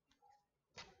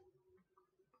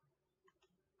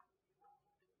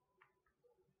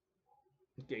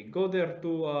 Okay, go there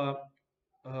to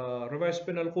Revised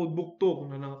Penal Code Book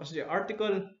 2. Kasi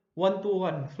Article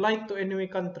 121, flight to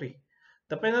enemy country.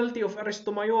 The penalty of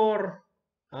arresto mayor,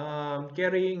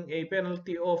 carrying a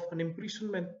penalty of an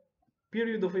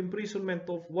period of imprisonment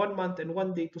of 1 month and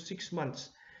 1 day to 6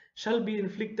 months, shall be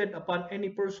inflicted upon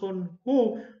any person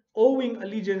who, owing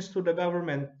allegiance to the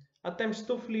government, attempts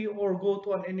to flee or go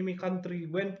to an enemy country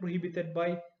when prohibited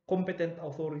by competent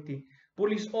authority.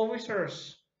 Police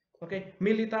officers, okay,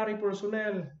 military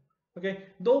personnel,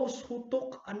 okay, those who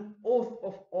took an oath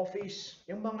of office,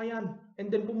 yung mga yan,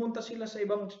 and then pumunta sila sa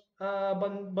ibang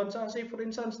bansa. Say for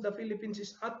instance, the Philippines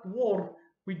is at war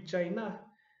with China,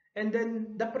 and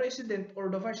then the president or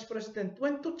the vice president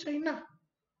went to China.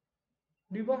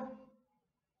 Di ba?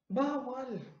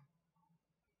 Bawal.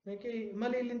 Okay,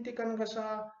 malilintikan ka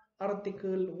sa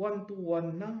Article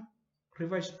 121 ng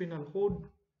Revised Penal Code.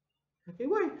 Okay,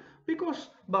 why? Because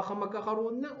baka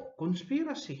magkakaroon ng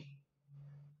conspiracy.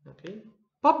 Okay?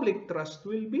 Public trust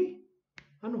will be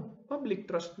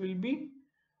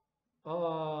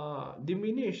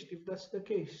diminished if that's the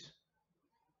case.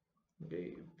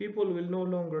 Okay? People will no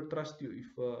longer trust you if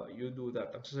you do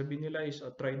that. Ang sasabihin nila is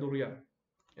traitor yan.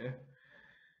 Okay?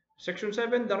 Section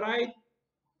 7, the right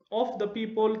of the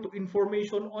people to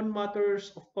information on matters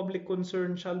of public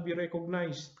concern shall be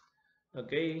recognized.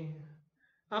 Okay?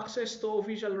 Access to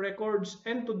official records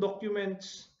and to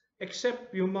documents except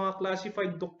yung mga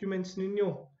classified documents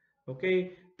ninyo.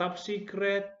 Okay? Top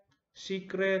secret,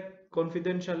 secret,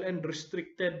 confidential, and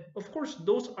restricted. Of course,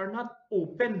 those are not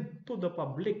open to the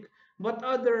public, but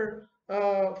other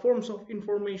forms of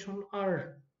information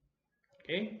are.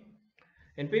 Okay?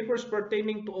 And papers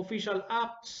pertaining to official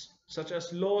acts such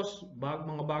as laws,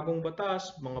 mga bagong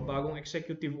batas, mga bagong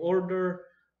executive order,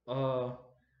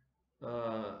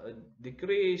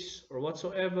 decrees, or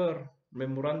whatsoever,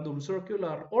 memorandum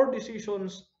circular, or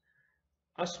decisions,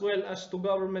 as well as to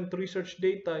government research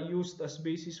data used as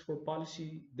basis for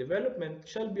policy development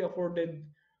shall be afforded,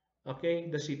 okay,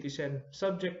 the citizen,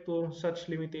 subject to such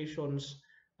limitations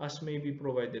as may be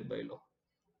provided by law.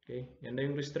 Okay, yan na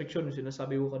yung restriction,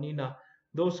 sinasabi ko kanina.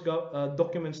 Those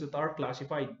documents that are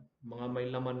classified, mga may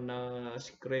laman na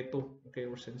sikreto, okay,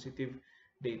 or sensitive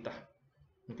data.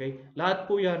 Okay,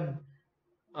 lahat po yan,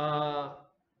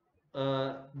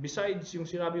 besides yung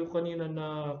sinabi ko kanina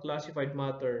na classified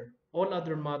matter, all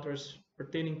other matters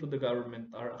pertaining to the government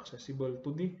are accessible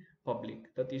to the public.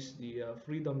 That is the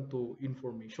freedom to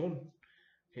information,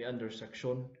 okay, under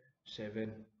Section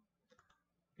 7.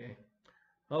 Okay.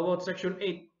 How about Section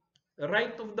 8? The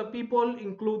right of the people,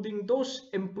 including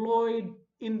those employed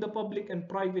in the public and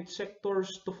private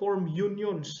sectors to form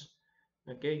unions,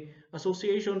 okay,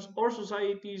 associations or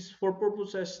societies for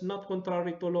purposes not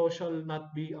contrary to law shall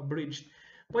not be abridged.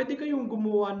 Pwede kayong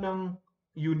gumawa ng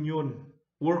union,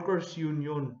 workers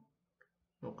union,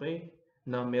 okay,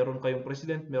 na meron kayong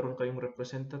president, meron kayong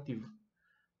representative.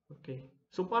 Okay.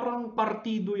 So parang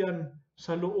partido 'yan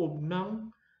sa loob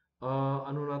ng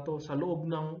sa loob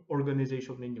ng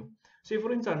organization ninyo. Say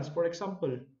for instance, for example,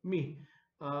 me,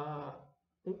 uh,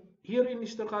 here in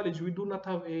Easter College, we do not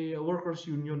have a workers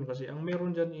union kasi ang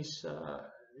meron diyan is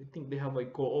I think they have a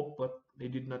co-op but they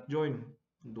did not join.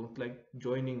 Don't like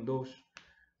joining those.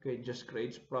 Okay, it just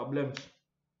creates problems.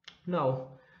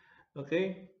 Now,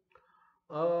 okay,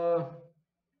 uh,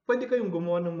 pwede kayong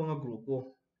gumawa ng mga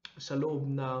grupo sa loob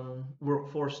ng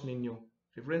workforce ninyo.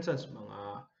 So for instance,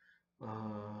 mga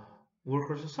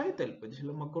worker societal, pwede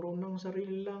silang magkaroon ng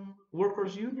sarili lang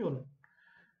workers union.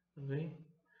 Okay?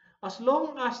 As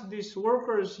long as this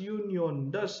workers union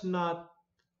does not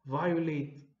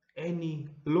violate any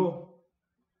law,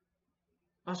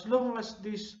 as long as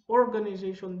this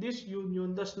organization, this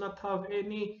union does not have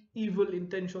any evil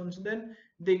intentions, then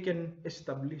they can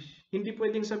establish. Hindi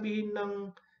pwedeng sabihin ng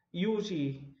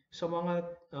UC sa mga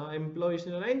employees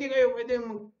nila na hindi kayo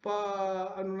pwedeng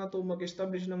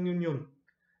mag-establish ng union.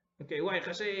 Okay, why?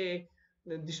 Kasi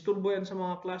disturbo yan sa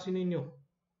mga klase ninyo.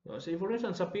 Say for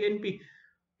instance, sa PNP,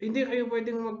 hindi kayo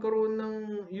pwedeng magkaroon ng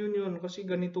union kasi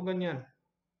ganito ganyan.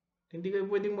 Hindi kayo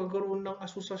pwedeng magkaroon ng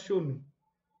asosasyon.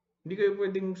 Hindi kayo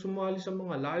pwedeng sumali sa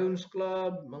mga Lions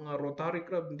Club, mga Rotary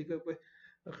Club, hindi kayo pwedeng.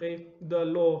 Okay, the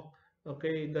law,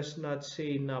 okay, does not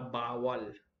say na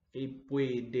bawal. Okay,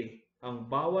 pwede. Ang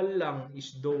bawal lang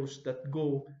is those that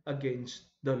go against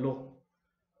the law.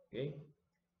 Okay?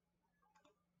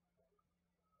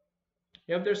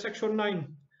 You have there section 9.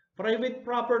 Private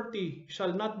property shall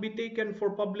not be taken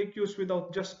for public use without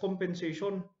just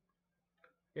compensation.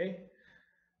 Okay?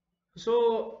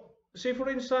 So, say for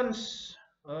instance,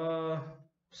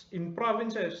 in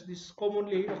provinces, this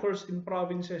commonly occurs in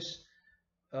provinces.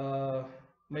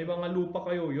 May mga lupa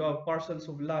kayo, you have parcels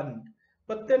of land.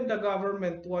 But then the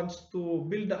government wants to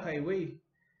build a highway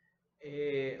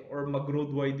or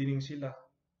mag-road widening sila.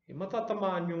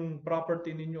 Matatamaan yung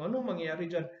property ninyo. Anong mangyayari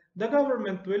dyan? The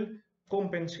government will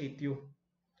compensate you.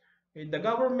 The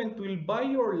government will buy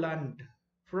your land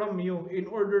from you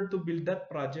in order to build that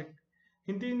project.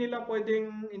 Hindi sila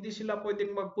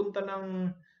pwedeng magpunta ng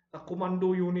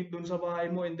commando unit dun sa bahay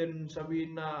mo and then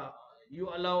sabihin na you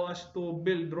allow us to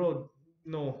build road.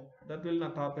 No, that will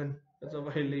not happen. That's a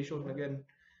violation again.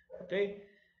 Okay?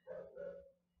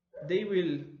 They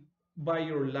will buy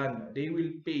your land. They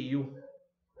will pay you.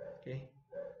 Okay?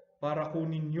 Para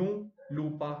kunin yung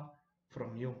lupa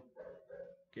from you.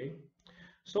 Okay?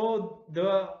 So,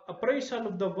 the appraisal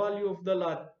of the value of the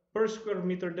lot per square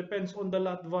meter depends on the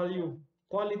lot value,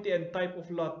 quality, and type of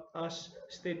lot as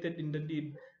stated in the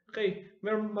deed. Okay,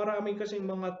 marami kasing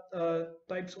mga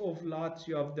types of lots.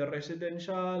 You have the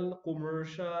residential,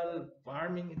 commercial,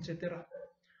 farming, etc.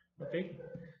 Okay,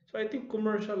 so I think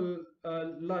commercial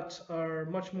lots are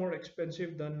much more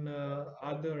expensive than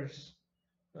others.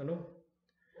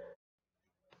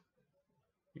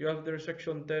 You have there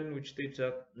section 10 which states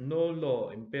that no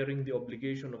law impairing the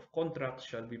obligation of contracts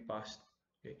shall be passed.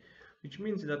 Okay, which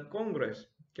means that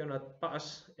Congress cannot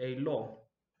pass a law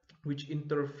which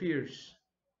interferes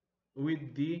with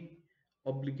the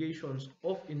obligations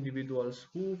of individuals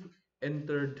who've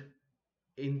entered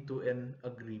into an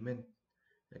agreement.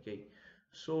 Okay,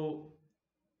 so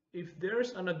if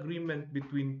there's an agreement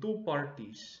between two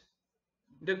parties,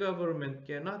 the government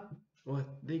cannot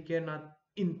they cannot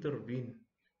intervene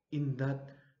in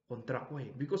that contract.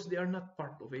 Why? Because they are not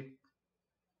part of it.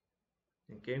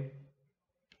 Okay,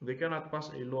 they cannot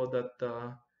pass a law that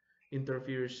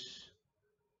interferes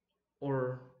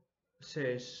or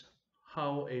says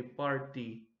how a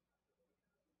party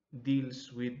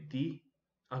deals with the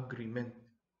agreement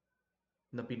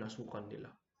na pinasukan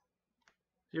nila.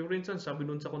 Say for instance, sabi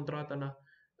dun sa kontrata na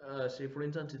say for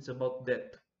instance it's about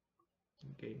debt.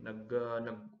 Okay,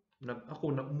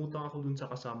 umutang ako dun sa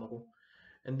kasama ko.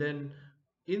 And then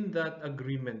in that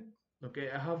agreement, okay,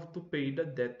 I have to pay the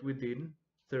debt within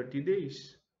 30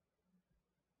 days.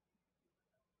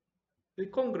 The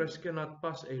Congress cannot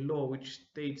pass a law which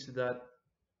states that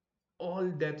all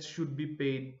debts should be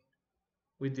paid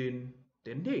within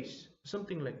 10 days,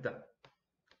 something like that.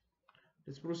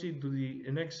 Let's proceed to the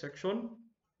next section,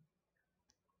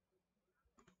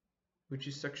 which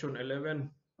is section 11.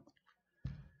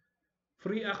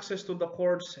 Free access to the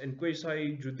courts and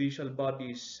quasi-judicial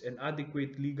bodies and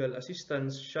adequate legal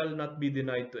assistance shall not be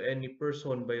denied to any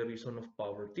person by reason of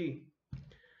poverty.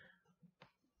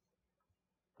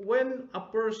 when a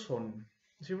person,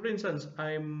 say for instance,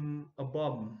 I'm a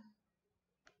bum,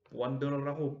 wanderer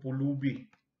ako, pulubi,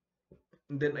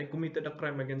 and then I committed a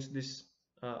crime against this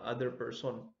other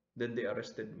person, then they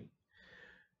arrested me.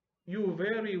 You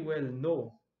very well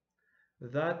know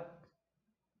that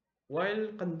while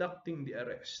conducting the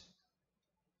arrest,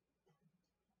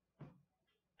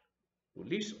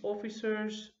 police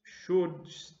officers should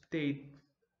state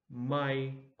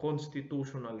my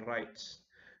constitutional rights.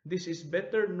 This is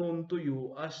better known to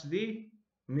you as the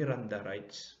Miranda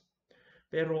rights.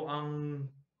 Pero ang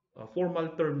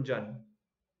formal term dyan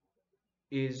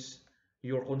is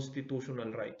your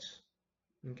constitutional rights.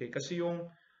 Okay? Kasi yung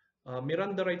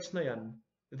Miranda rights na yan,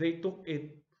 they took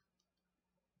it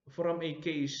from a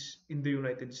case in the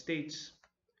United States.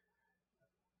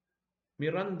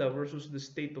 Miranda versus the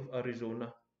state of Arizona.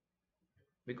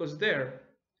 Because there,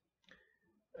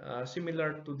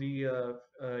 similar to the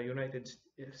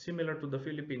similar to the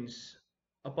Philippines,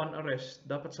 upon arrest,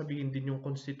 dapat sabihin din yung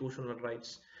constitutional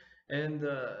rights. And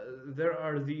there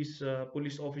are these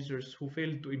police officers who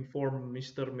failed to inform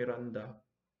Mr. Miranda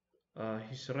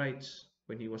his rights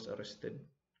when he was arrested.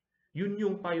 Yun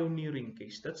yung pioneering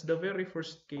case. That's the very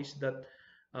first case that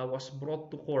was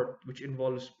brought to court, which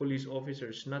involves police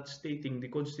officers not stating the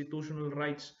constitutional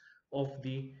rights of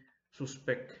the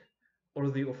suspect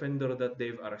or the offender that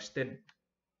they've arrested.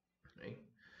 Okay?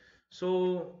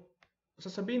 So,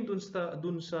 sasabihin dun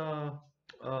sa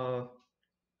uh,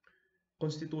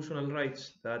 constitutional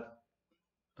rights that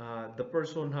the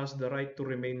person has the right to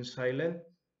remain silent,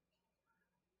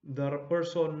 the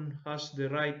person has the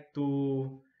right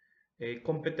to a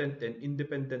competent and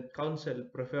independent counsel,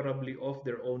 preferably of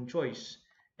their own choice.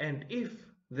 And if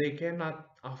they cannot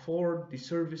afford the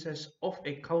services of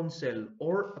a counsel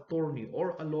or attorney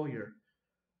or a lawyer,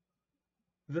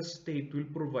 the state will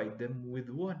provide them with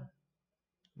one.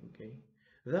 Okay,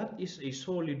 that is a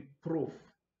solid proof,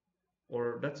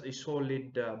 or that's a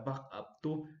solid backup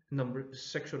to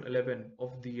section 11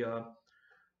 of the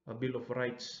Bill of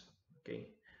Rights.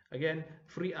 Okay, again,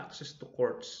 free access to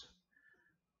courts.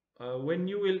 When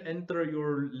you will enter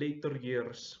your later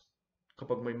years,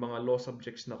 kapag may mga law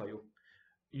subjects na kayo,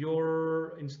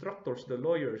 your instructors, the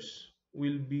lawyers,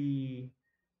 will be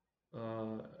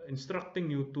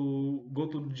instructing you to go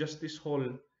to the Justice Hall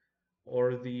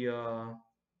or the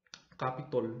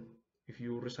Capitol, if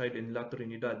you reside in La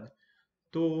Trinidad,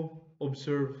 to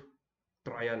observe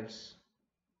trials,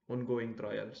 ongoing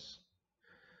trials.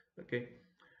 Okay.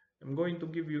 I'm going to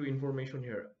give you information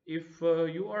here. If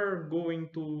you are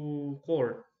going to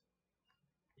court,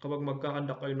 kapag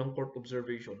magkakandak kayo ng court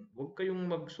observation, huwag kayong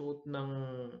magsuot ng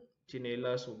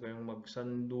tsinelas, huwag kayong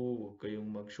magsandu, huwag kayong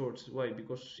mag-shorts. Why?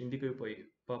 Because hindi kayo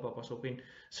papapasokin.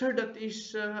 Sir, that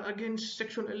is against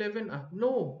Section 11.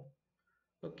 No.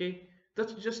 Okay?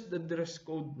 That's just the dress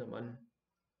code naman.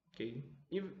 Okay?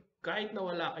 Kahit na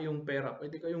wala kayong pera,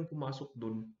 pwede kayong pumasok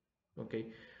dun.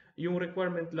 Okay? Yung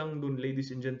requirement lang dun,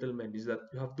 ladies and gentlemen, is that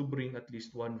you have to bring at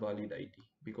least one valid ID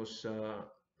because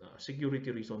security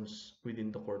reasons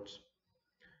within the courts.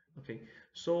 Okay,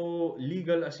 so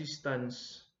legal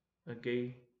assistance,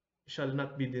 okay, shall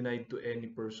not be denied to any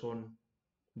person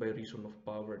by reason of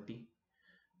poverty.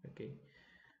 Okay,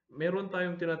 meron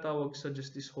tayong tinatawag sa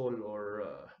Justice Hall or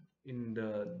in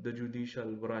the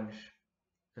judicial branch,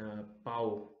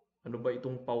 PAO. Ano ba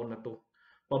itong PAO na to?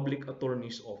 Public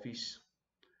Attorney's Office.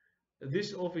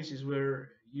 This office is where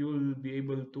you'll be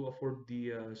able to afford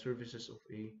the services of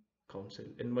a counsel.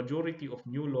 And majority of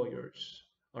new lawyers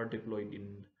are deployed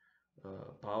in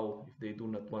PAO if they do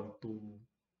not want to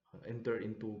enter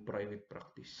into private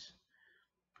practice.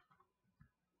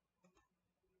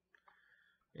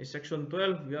 In Section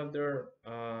 12, we have there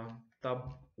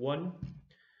tab 1.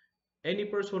 Any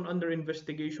person under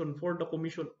investigation for the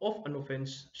commission of an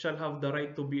offense shall have the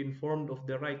right to be informed of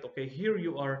the right. Okay, here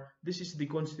you are. This is the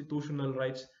constitutional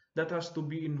rights that has to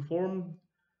be informed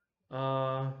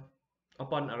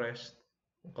upon arrest.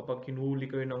 Kapag hinuhuli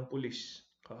kayo ng pulis,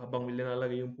 habang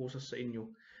nilalagay yung pusas sa inyo,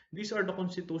 these are the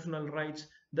constitutional rights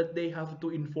that they have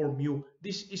to inform you.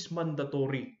 This is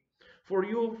mandatory. For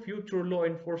you, future law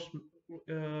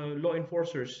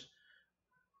enforcers,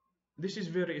 this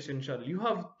is very essential. You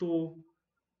have to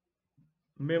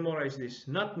memorize this.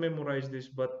 Not memorize this,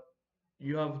 but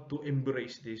you have to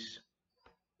embrace this.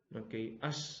 Okay,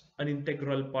 as an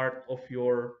integral part of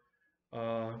your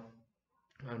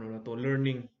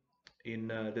learning in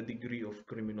the degree of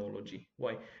criminology.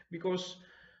 Why? Because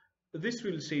this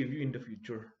will save you in the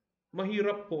future.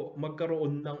 Mahirap po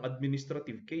magkaroon ng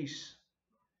administrative case.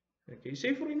 Okay,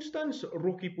 say for instance,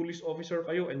 rookie police officer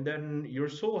kayo and then you're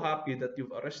so happy that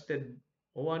you've arrested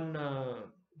one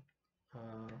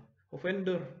uh,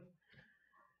 offender,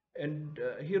 and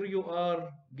here you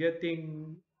are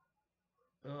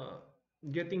uh,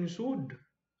 getting sued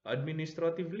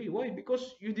administratively. Why?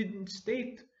 Because you didn't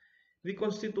state the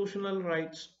constitutional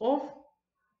rights of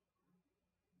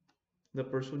the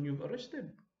person you've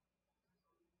arrested.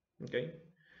 Okay?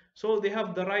 So they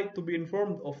have the right to be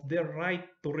informed of their right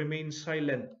to remain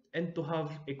silent and to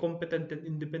have a competent and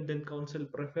independent counsel,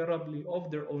 preferably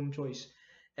of their own choice.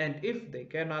 And if they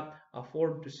cannot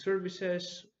afford the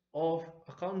services of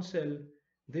a counsel,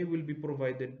 they will be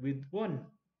provided with one.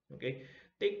 Okay?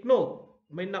 Take note,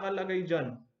 may nakalagay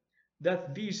dyan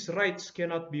that these rights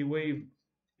cannot be waived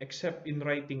except in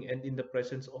writing and in the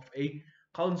presence of a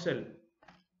counsel.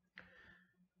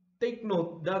 Take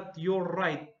note that your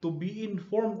right to be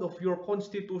informed of your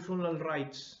constitutional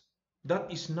rights, that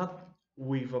is not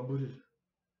waivable.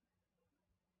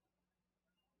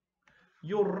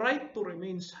 Your right to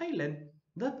remain silent,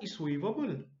 that is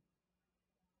waivable.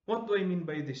 What do I mean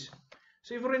by this?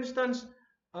 Say for instance,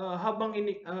 habang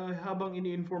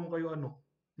ini-inform kayo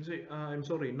say, I'm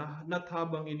sorry, not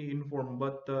habang ini-inform,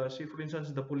 but say for instance,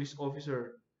 the police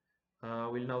officer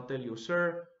will now tell you,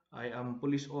 sir, I am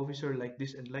police officer like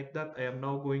this and like that. I am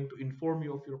now going to inform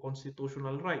you of your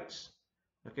constitutional rights.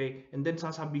 Okay? And then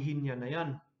sasabihin niya na yan.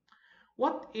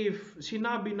 What if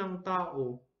sinabi ng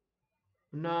tao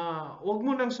na wag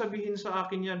mo nang sabihin sa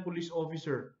akin yan, police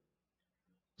officer.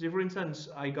 Say for instance,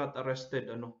 I got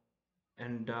arrested,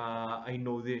 and I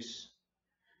know this.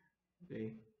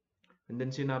 Okay? And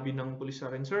then sinabi ng police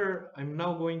sa akin, sir, I'm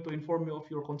now going to inform you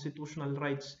of your constitutional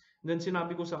rights. And then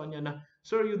sinabi ko sa kanya na,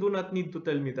 sir, you do not need to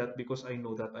tell me that because I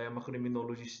know that. I am a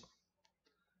criminologist.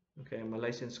 Okay, I'm a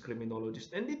licensed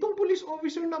criminologist. And itong police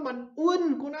officer naman,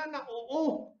 kuna na,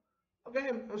 oo.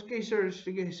 Okay, sir,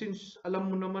 sige, since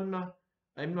alam mo naman na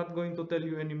I'm not going to tell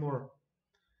you anymore.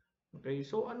 Okay,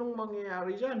 so anong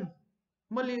mangyayari dyan?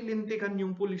 Malilintikan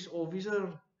yung police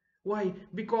officer. Why?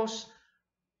 Because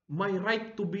my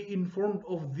right to be informed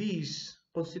of these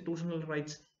constitutional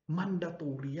rights,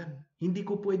 mandatory yan. Hindi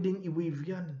ko pwedeng i-waive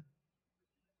yan.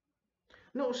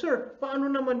 No, sir, paano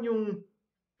naman yung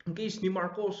case ni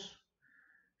Marcos?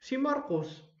 Si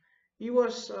Marcos, he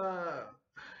was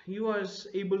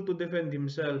able to defend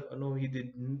himself. He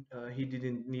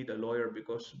didn't need a lawyer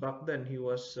because back then he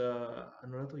was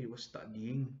he was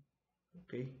studying.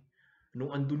 Okay?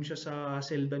 Nung andun siya sa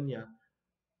selda niya,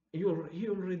 he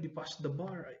already passed the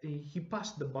bar. He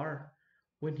passed the bar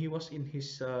when he was in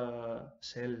his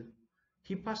cell.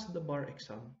 He passed the bar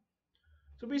exam.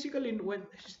 So basically, when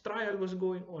his trial was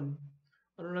going on,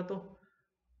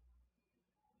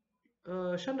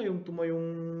 siya na yung tumayong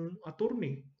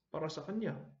attorney para sa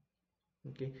kanya.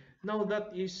 Okay. Now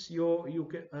that is your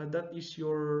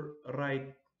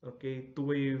right, okay, to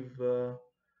waive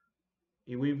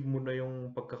i-waive mo na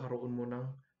yung pagkakaroon mo ng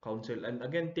counsel. And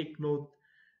again, take note,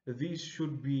 these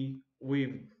should be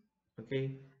waived,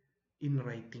 okay, in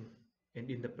writing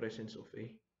and in the presence of a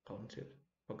counsel.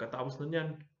 Pagkatapos na niyan,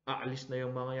 aalis na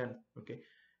yung mga yan, okay?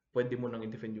 Pwede mo nang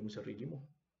i-defend yung sarili mo,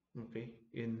 okay,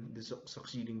 in the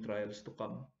succeeding trials to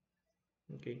come.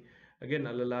 Okay? Again,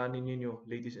 alalahanin niyo,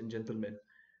 ladies and gentlemen,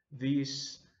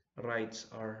 these rights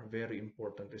are very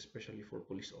important, especially for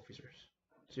police officers.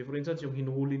 So for instance, yung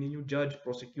hinuhuli ninyo, judge,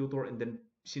 prosecutor, and then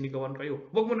sinigawan kayo,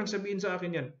 wag mo nang sabihin sa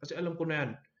akin yan, kasi alam ko na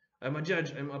yan. I'm a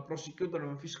judge, I'm a prosecutor,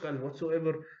 I'm a fiscal,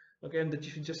 whatsoever. Okay, I'm the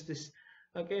Chief Justice.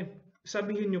 Okay,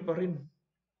 sabihin nyo pa rin.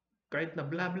 Kahit na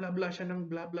blah blah blah siya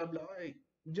ng blah blah blah,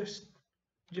 just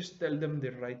tell them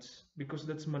their rights because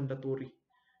that's mandatory.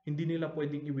 Hindi nila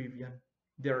pwedeng i-waive yan.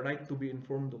 Their right to be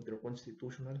informed of their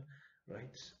constitutional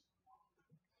rights.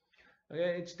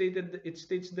 Okay, it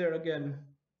states there again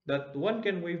that one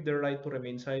can waive their right to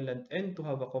remain silent and to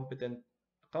have a competent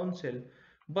counsel,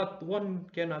 but one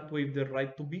cannot waive their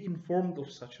right to be informed of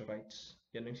such rights.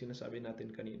 Yan ang sinasabi natin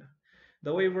kanina.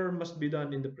 The waiver must be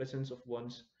done in the presence of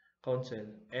one's counsel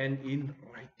and in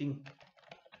writing.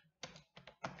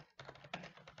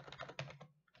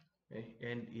 Okay,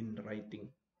 and in writing.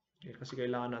 Okay, kasi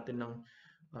kailangan natin ng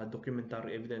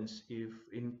documentary evidence if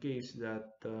in case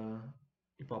that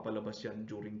ipapalabas yan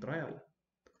during trial.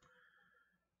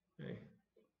 Okay.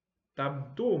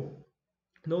 Tab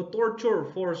 2. No torture,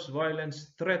 force,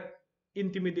 violence, threat,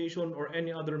 intimidation, or any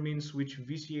other means which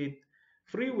vitiate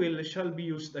free will shall be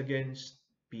used against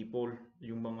people.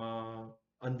 Yung mga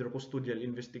under custodial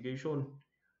investigation,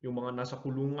 yung mga nasa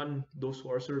kulungan, those who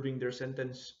are serving their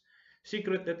sentence.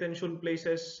 Secret detention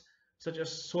places such as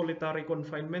solitary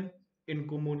confinement,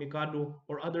 incommunicado,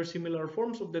 or other similar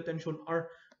forms of detention are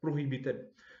prohibited.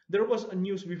 There was a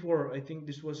news before, I think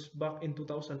this was back in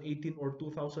 2018 or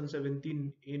 2017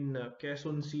 in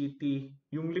Quezon City.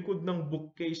 Yung likod ng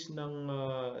bookcase ng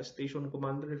station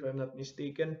commander, if I'm not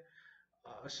mistaken,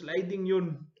 sliding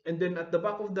yun. And then at the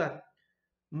back of that,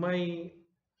 may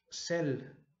cell.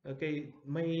 Okay,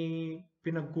 may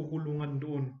pinagkukulungan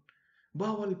doon.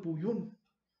 Bawal po yun.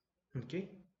 Okay?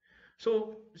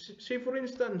 So, say for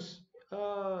instance,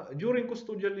 during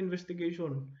custodial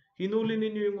investigation, hinuli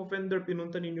ninyo yung offender,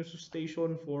 pinunta ninyo sa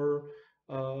station for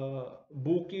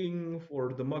booking,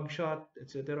 for the mugshot,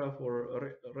 etc., for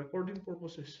recording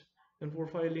purposes, and for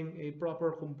filing a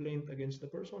proper complaint against the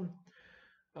person.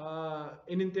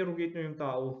 In-interrogate nyo yung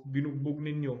tao, binugbog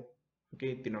ninyo,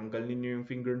 okay, tinanggal ninyo yung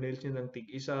fingernails niya ng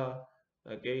tig-isa,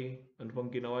 okay, ano pang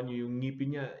ginawa nyo, yung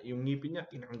ngipin niya,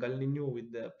 tinanggal ninyo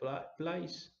with the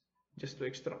plies, just to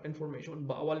extract information.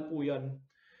 Bawal po yan.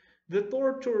 The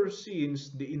torture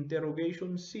scenes, the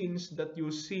interrogation scenes that you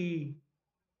see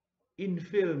in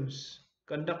films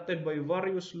conducted by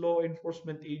various law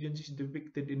enforcement agencies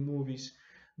depicted in movies,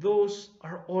 those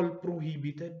are all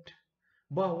prohibited.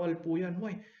 Bawal po yan.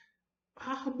 Why?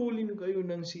 Hahabulin kayo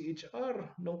ng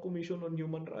CHR, ng Commission on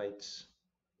Human Rights.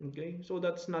 Okay? So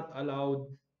that's not allowed.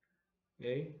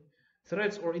 Okay?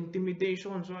 Threats or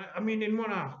intimidation. So aminin mo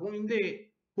na, kung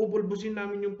hindi, pupulbusin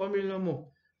namin yung pamilya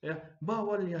mo.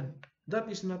 Bawal yan. That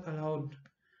is not allowed.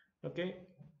 Okay?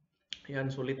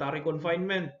 Yan, solitary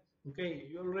confinement.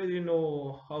 Okay, you already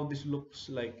know how this looks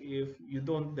like. If you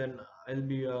don't, then I'll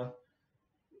be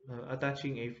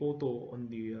attaching a photo on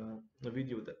the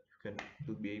video that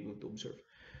you'll be able to observe.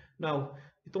 Now,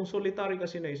 itong solitary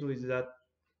kasi na iso is that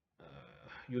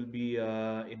you'll be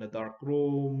in a dark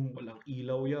room, walang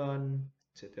ilaw yan,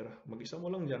 etc. Mag-isa mo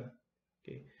lang dyan.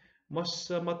 Okay.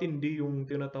 Mas matindi yung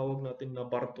tinatawag natin na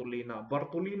Bartolina.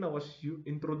 Bartolina was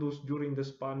introduced during the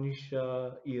Spanish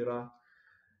era.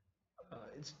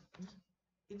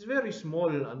 It's very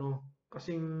small,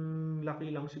 kasing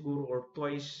laki lang siguro or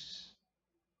twice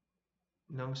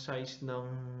ng size ng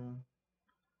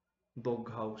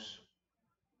doghouse.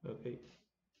 Okay.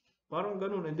 Parang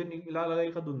ganun. And then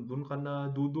ilalagay ka dun. Dun ka na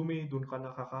dudumi, dun ka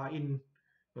na kakain.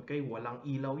 Okay, walang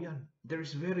ilaw yan.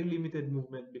 There's very limited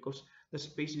movement because the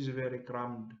space is very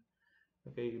crammed.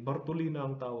 Okay, Bartolina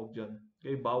ang tawag dyan.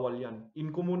 Okay, bawal yan.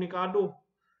 Inkomunikado.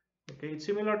 Okay, it's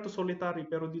similar to solitary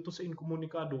pero dito sa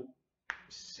inkomunikado,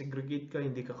 segregate ka,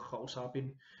 hindi ka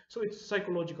kakausapin. So it's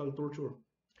psychological torture.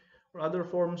 Or other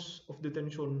forms of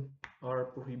detention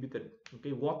are prohibited.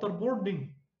 Okay,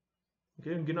 waterboarding.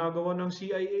 Okay, yung ginagawa ng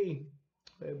CIA.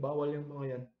 Okay, bawal yung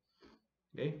mga yan.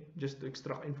 Okay, just to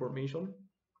extract information.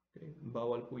 Okay,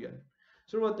 bawal po yan.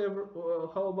 So whatever,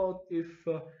 how about if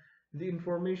the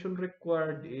information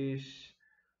required is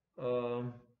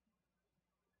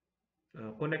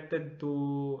connected to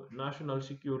national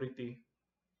security,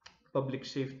 public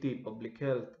safety, public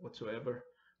health, whatsoever,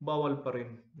 bawal pa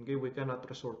rin. Okay, we cannot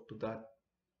resort to that.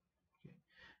 Okay.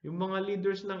 Yung mga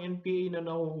leaders ng NPA na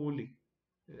nahuhuli,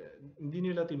 hindi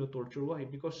nila tinutorture. Why?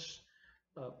 Because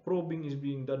probing is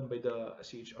being done by the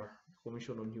CHR,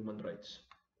 Commission on Human Rights.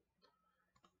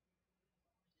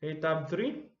 Okay, tab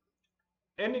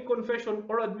 3. Any confession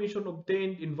or admission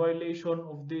obtained in violation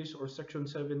of this or section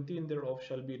 17 thereof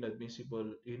shall be inadmissible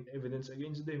in evidence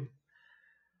against them.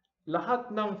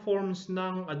 Lahat ng forms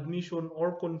ng admission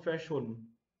or confession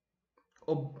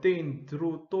obtained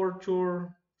through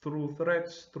torture, through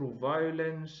threats, through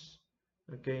violence,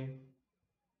 okay,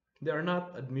 they are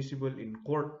not admissible in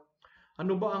court.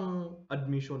 Ano ba ang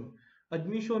admission?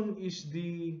 Admission is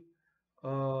the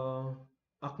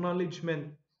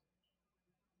acknowledgement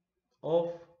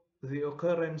of the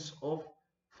occurrence of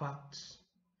facts,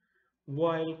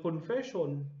 while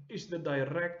confession is the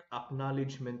direct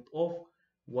acknowledgement of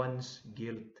one's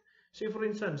guilt. Say for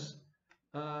instance,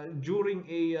 during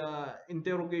a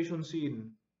interrogation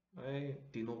scene,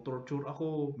 tinotorture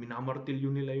ako, minamartilyo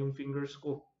nila yung fingers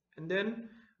ko. And then,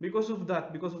 because of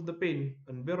that, because of the pain,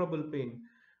 unbearable pain,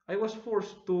 I was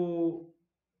forced to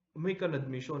make an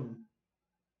admission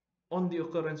on the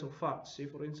occurrence of facts. Say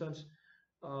for instance,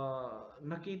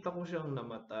 nakita ko siyang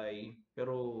namatay,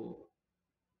 pero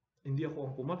hindi ako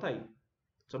ang pumatay.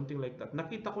 Something like that.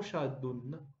 Nakita ko siya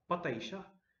dun na patay siya.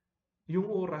 Yung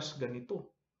oras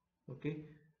ganito. Okay?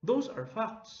 Those are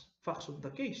facts. Facts of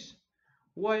the case.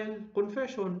 While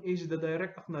confession is the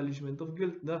direct acknowledgement of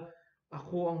guilt na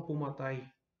ako ang pumatay.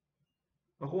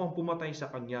 Ako ang pumatay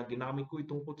sa kanya. Ginamit ko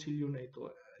itong kutsilyo na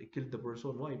ito. I killed the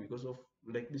person. Why? Because of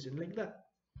like this and like that.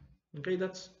 Okay,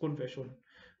 that's confession.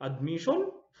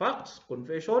 Admission, facts,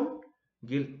 confession,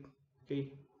 guilt.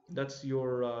 Okay, that's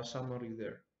your summary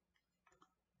there.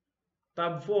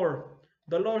 Tab 4.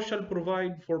 The law shall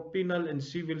provide for penal and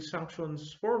civil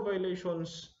sanctions for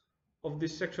violations of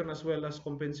this section, as well as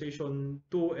compensation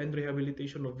to and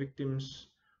rehabilitation of victims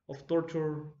of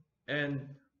torture and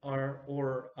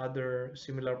or other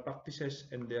similar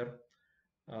practices and their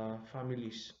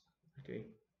families. Okay.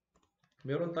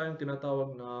 Meron tayong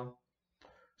tinatawag na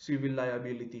civil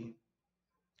liability.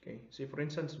 Okay. Say for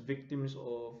instance, victims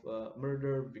of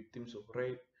murder, victims of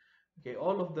rape. Okay,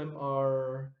 all of them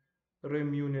are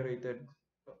remunerated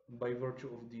by virtue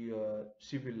of the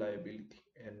civil liability.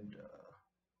 And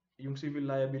yung civil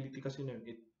liability kasi na yun,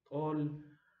 it all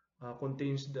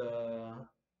contains the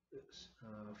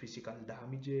physical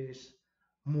damages,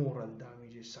 moral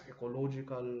damages,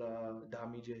 psychological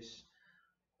damages,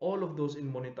 all of those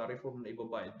in monetary form na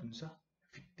ibabayad dun sa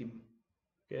victim.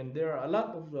 Okay, and there are a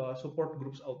lot of support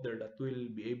groups out there that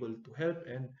will be able to help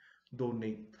and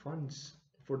donate funds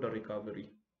for the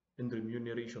recovery and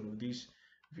remuneration of these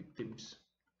victims.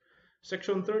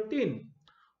 Section 13.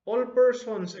 All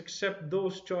persons except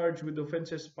those charged with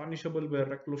offenses punishable by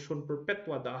reclusion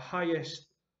perpetua, the highest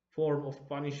form of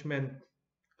punishment.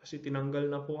 Kasi tinanggal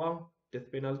na po ang death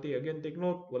penalty. Again, take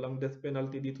note, walang death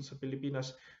penalty dito sa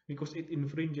Pilipinas because it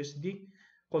infringes the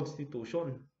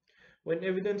Constitution. When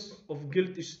evidence of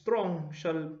guilt is strong,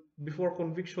 shall before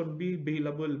conviction be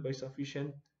bailable by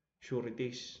sufficient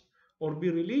sureties, or be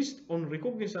released on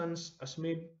recognizance as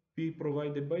may be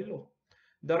provided by law.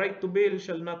 The right to bail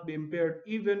shall not be impaired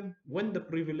even when the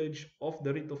privilege of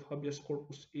the writ of habeas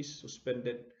corpus is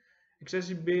suspended.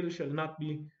 Excessive bail shall not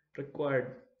be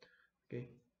required.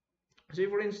 Okay. Say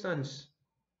for instance,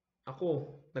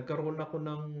 nagkaroon ako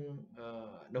ng,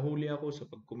 nahuli ako sa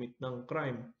pag-commit ng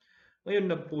crime. Ngayon,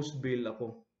 nag-post bail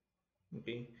ako.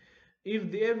 Okay? If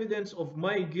the evidence of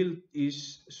my guilt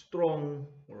is strong,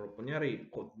 or kunyari,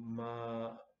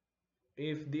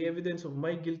 if the evidence of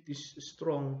my guilt is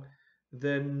strong,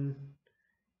 then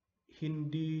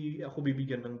hindi ako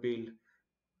bibigyan ng bail.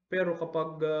 Pero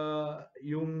kapag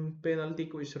yung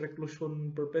penalty ko is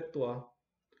reclusion perpetua,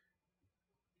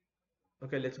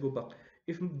 okay, let's go back.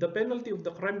 If the penalty of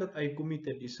the crime that I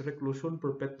committed is reclusion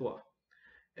perpetua,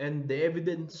 and the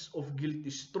evidence of guilt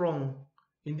is strong,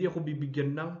 hindi ako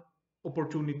bibigyan ng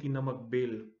opportunity na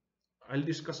mag-bail. I'll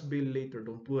discuss bail later,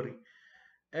 don't worry.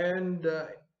 And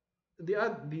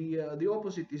the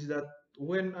opposite is that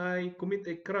when I commit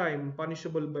a crime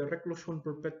punishable by reclusion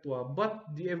perpetua, but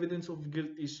the evidence of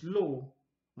guilt is low,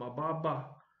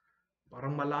 mababa,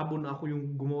 parang malabo na ako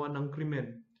yung gumawa ng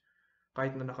krimen,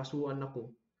 kahit na nakasuhan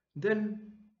ako, then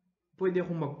pwede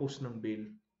akong mag-post ng bail.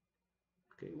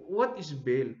 Okay. What is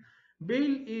bail?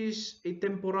 Bail is a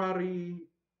temporary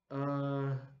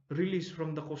release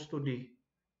from the custody,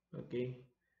 okay,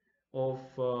 of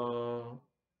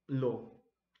law.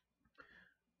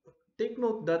 Take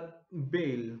note that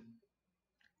bail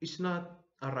is not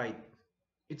a right,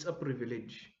 it's a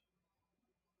privilege.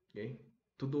 Okay?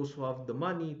 To those who have the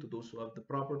money, to those who have the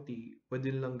property,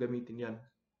 pwede nilang gamitin yan.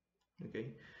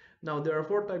 Okay? Now, there are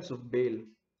 4 types of bail.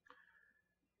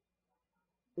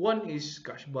 One is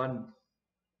cash bond.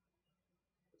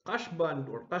 Cash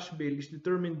bond or cash bail is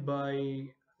determined by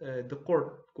the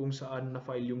court kung saan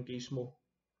na-file yung case mo.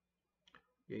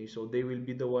 Okay, so they will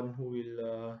be the one who will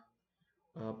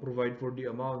provide for the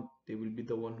amount. They will be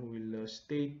the one who will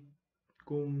state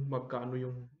kung magkano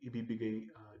yung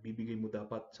ibibigay mo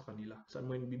dapat sa kanila. Saan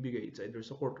mo yung ibibigay? It's either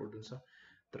sa court or dun sa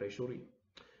treasury.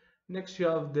 Next, you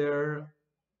have their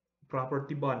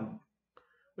property bond.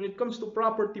 When it comes to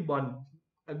property bond,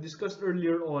 I've discussed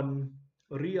earlier on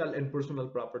real and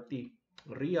personal property.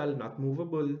 Real, not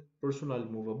movable. Personal,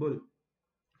 movable.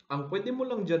 Ang pwede mo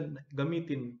lang dyan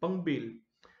gamitin pang bail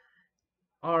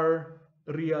are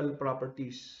real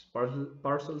properties.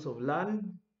 Parcels of land,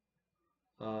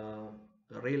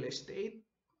 real estate,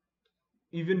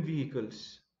 even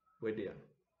vehicles. Pwede yan.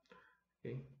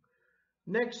 Okay.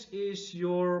 Next is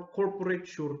your corporate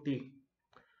surety.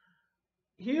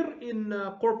 Here in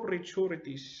corporate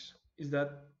sureties is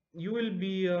that you will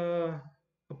be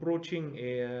approaching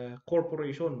a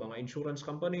corporation, mga insurance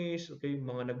companies, okay,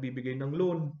 mga nagbibigay ng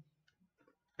loan,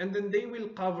 and then they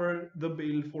will cover the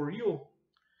bail for you.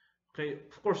 Okay,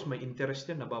 of course, may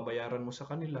interest yan na babayaran mo sa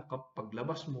kanila kapag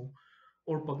labas mo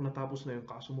or pag natapos na yung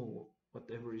kaso mo,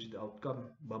 whatever is the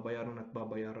outcome,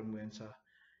 babayaran mo yan sa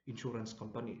insurance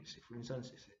company. For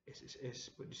instance,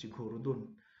 SSS, pwede siguro dun.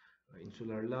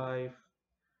 Insular Life,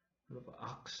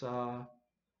 AXA,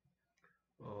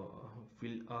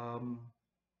 PhilAm,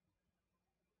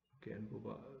 okay, ano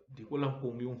ba? Di ko lang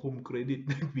kung yung home credit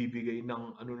nagbibigay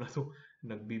ng ano na to,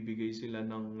 nagbibigay sila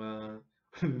ng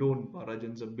loan para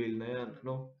dyan sa bill na yan,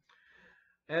 no?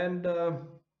 And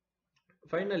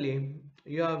finally,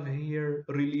 You have here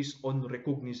release on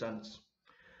recognizance.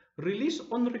 Release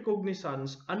on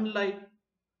recognizance, unlike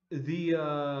the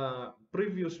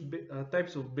previous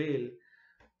types of bail,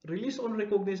 release on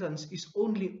recognizance is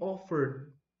only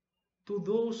offered to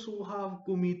those who have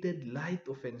committed light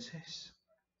offenses.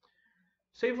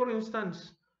 Say for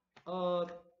instance, uh,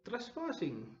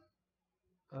 trespassing.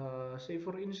 Say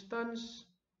for instance,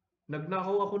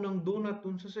 nagnakaw ako ng donut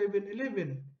dun sa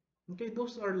 7-Eleven. Okay,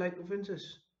 those are light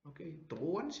offenses. Okay,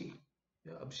 truancy,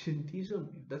 yeah,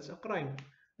 absenteeism, if that's a crime,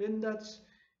 then that's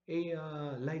a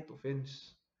light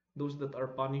offense. Those that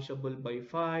are punishable by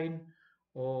fine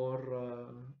or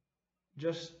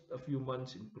just a few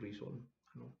months in prison.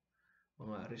 Ano,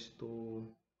 mga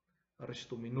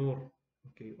aresto minor,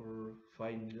 okay, or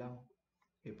fine lang.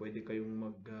 Okay, pwede kayong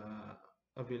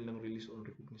mag-avail ng release on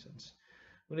recognizance.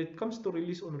 When it comes to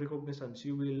release on recognizance,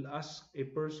 you will ask a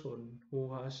person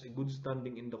who has a good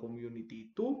standing in the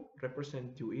community to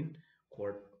represent you in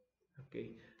court.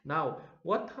 Okay. Now,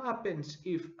 what happens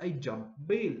if I jump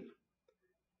bail?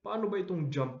 Paano ba itong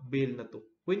jump bail na to?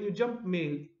 When you jump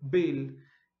bail,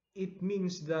 it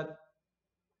means that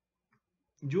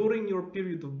during your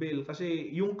period of bail, kasi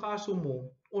yung kaso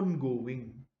mo,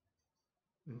 ongoing.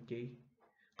 Okay?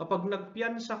 Kapag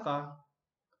nagpiyansa ka,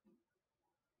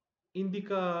 hindi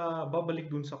ka babalik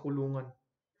dun sa kulungan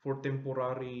for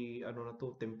temporary,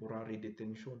 temporary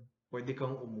detention. Pwede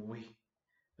kang umuwi.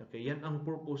 Okay, yan ang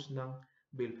purpose ng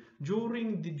bail.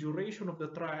 During the duration of the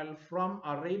trial, from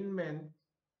arraignment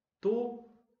to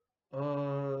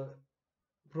uh,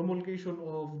 promulgation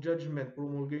of judgment,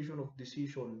 promulgation of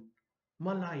decision,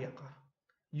 malaya ka.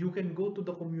 You can go to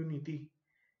the community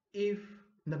if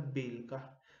nag-bail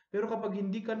ka. Pero kapag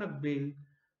hindi ka nag-bail,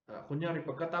 kunyari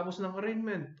pagkatapos ng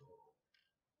arraignment,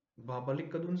 babalik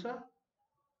ka dun sa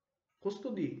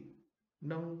custody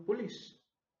ng pulis,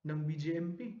 ng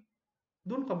BJMP.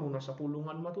 Doon ka muna sa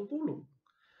kulungan matutulog.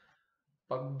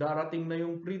 Pag darating na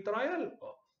yung pre-trial,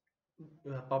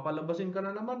 papalabasin ka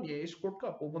na naman, i-escort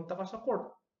ka, pupunta ka sa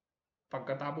court.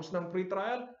 Pagkatapos ng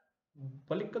pre-trial,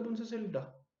 balik ka dun sa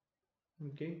selda.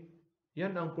 Okay?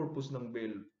 Yan ang purpose ng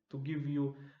bail, to give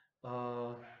you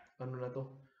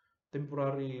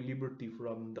temporary liberty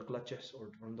from the clutches or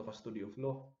from the custody of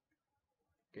law.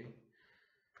 Okay?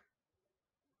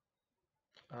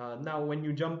 Now, when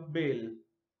you jump bail,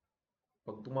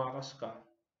 pag tumakas ka,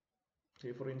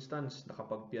 say for instance,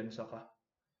 nakapagpiyansa ka,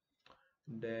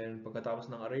 and then pagkatapos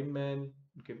ng arraignment,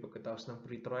 okay, pagkatapos ng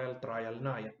pre-trial, trial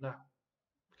na, yan na.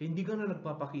 Okay, hindi ka na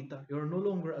nagpapakita. You're no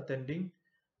longer attending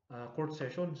court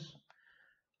sessions.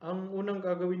 Ang unang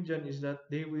gagawin dyan is that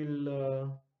they will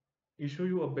issue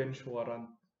you a bench warrant,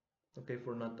 okay,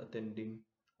 for not attending.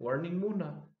 Warning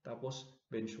muna, tapos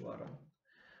bench warrant.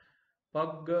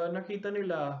 Pag nakita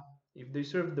nila, if they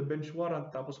serve the bench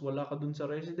warrant, tapos wala ka dun sa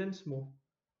residence mo,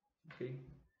 okay,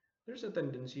 there's a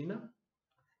tendency na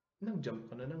nag-jump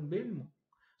ka na ng bail mo.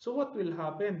 So what will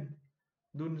happen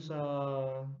dun sa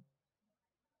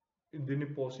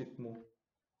dineposit mo?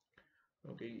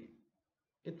 Okay,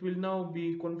 it will now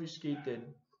be confiscated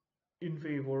in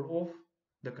favor of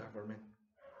the government.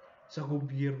 Sa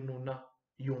gobyerno na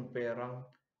yung perang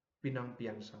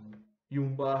pinangpiyansa mo,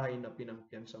 yung bahay na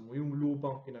pinangpiyansa mo, yung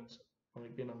lupang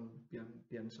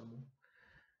pinangpiyansa mo.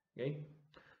 Okay?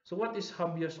 So what is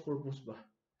habeas corpus ba?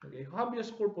 Okay, habeas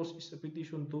corpus is a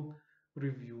petition to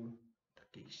review the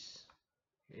case.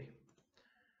 Okay.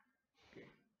 Okay.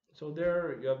 So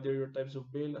there you have your types of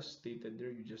bail as stated there.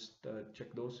 You just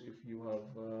check those if you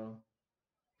have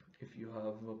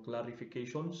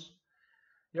clarifications.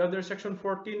 You have there section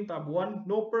 14 tab 1.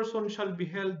 No person shall be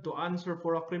held to answer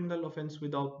for a criminal offense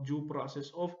without due process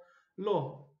of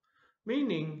law.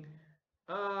 Meaning,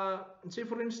 say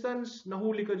for instance,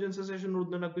 nahuli ka dyan sa Session Road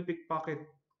na nagpipickpocket.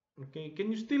 Okay, can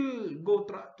you still go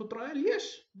to trial? Yes,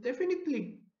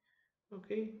 definitely.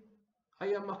 Okay,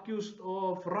 I am accused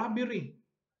of robbery.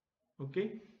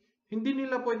 Okay, hindi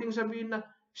nila pwedeng sabihin na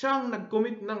siyang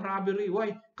nag-commit ng robbery.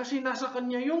 Why? Kasi nasa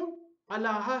kanya yung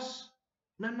alahas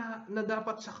na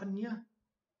dapat sa kanya.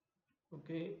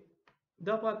 Okay,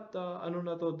 dapat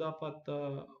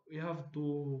we have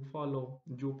to follow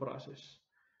due process.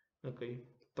 Okay,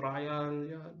 trial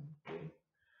yan. Okay.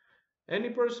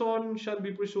 Any person shall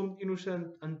be presumed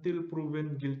innocent until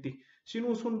proven guilty.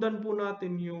 Sinusundan po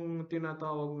natin yung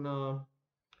tinatawag na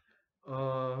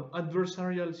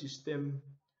adversarial system,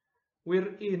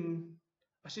 wherein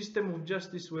a system of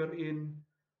justice wherein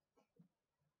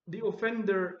the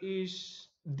offender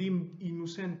is deemed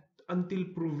innocent until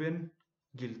proven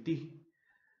guilty.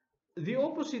 The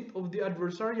opposite of the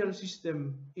adversarial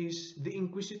system is the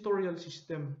inquisitorial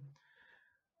system,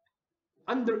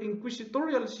 Under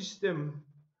inquisitorial system,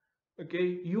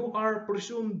 okay, you are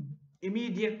presumed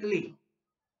immediately.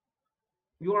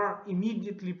 You are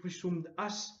immediately presumed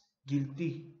as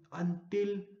guilty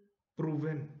until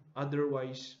proven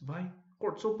otherwise by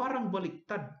court. So parang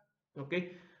baliktad.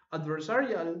 Okay?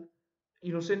 Adversarial,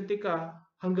 inosente ka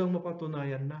hanggang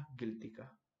mapatunayan na guilty ka.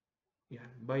 Yan.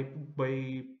 By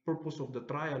purpose of the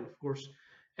trial, of course.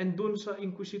 And dun sa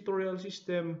inquisitorial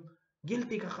system,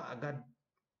 guilty ka kaagad.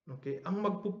 Okay?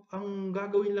 Ang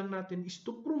gagawin lang natin is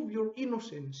to prove your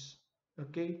innocence.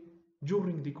 Okay?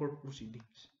 During the court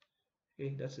proceedings.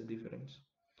 Okay? That's the difference.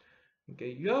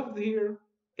 Okay? You have here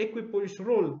equipoise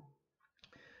rule.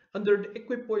 Under the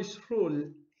equipoise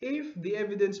rule, if the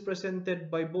evidence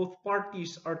presented by both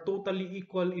parties are totally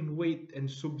equal in weight and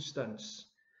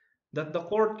substance, that the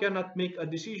court cannot make a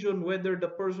decision whether the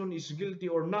person is guilty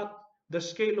or not, the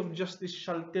scale of justice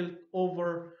shall tilt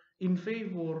over in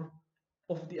favor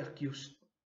of the accused.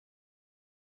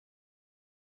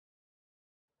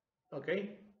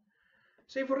 Okay?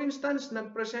 Say for instance,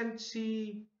 nag-present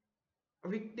si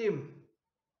victim.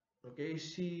 Okay,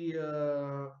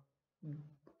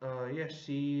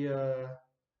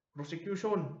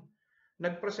 prosecution.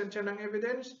 Nag-present siya ng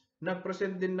evidence,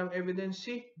 nag-present din ng evidence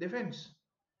si defense.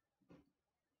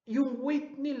 Yung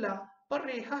weight nila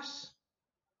parehas.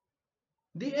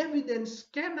 The evidence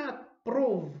cannot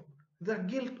prove the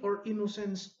guilt or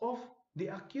innocence of the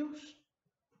accused.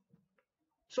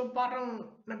 So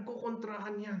parang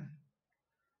nagkukontrahan yan.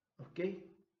 Okay?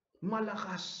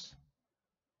 Malakas.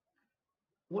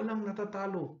 Walang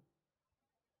natatalo.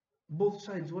 Both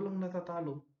sides, walang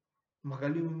natatalo.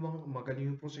 Magaling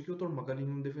yung prosecutor, magaling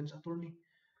yung defense attorney.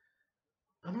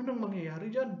 Ano nang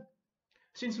mangyayari dyan?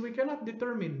 Since we cannot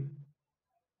determine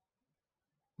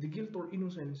the guilt or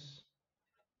innocence,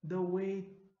 the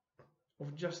weight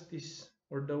of justice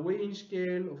or the weighing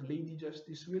scale of Lady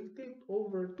Justice will tilt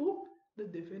over to the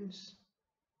defense.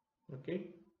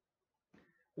 Okay?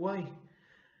 Why?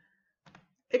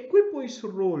 Equipoise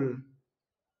rule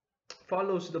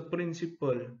follows the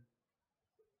principle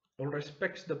or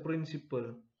respects the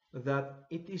principle that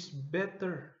it is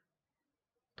better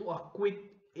to acquit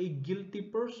a guilty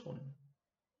person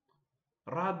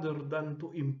rather than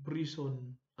to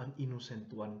imprison an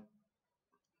innocent one.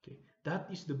 Okay, that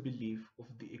is the belief of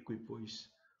the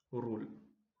equipoise rule.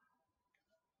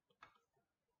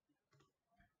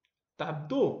 Tab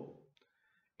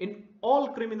 2. In all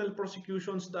criminal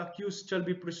prosecutions, the accused shall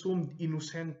be presumed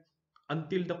innocent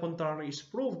until the contrary is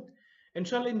proved, and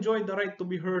shall enjoy the right to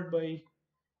be heard by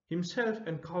himself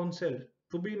and counsel,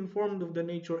 to be informed of the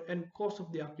nature and cause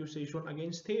of the accusation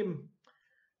against him.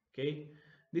 Okay?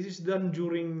 This is done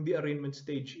during the arraignment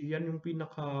stage. Yan yung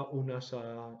pinakauna sa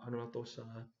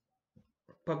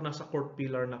pag nasa court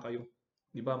pillar na kayo.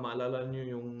 'Di ba? Maalala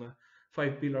niyo yung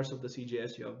 5 pillars of the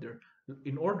CJS you have there.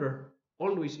 In order,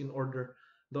 always in order: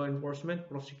 law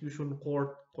enforcement, prosecution,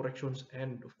 court, corrections,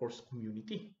 and of course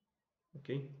community.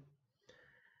 Okay?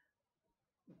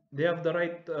 They have the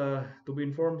right to be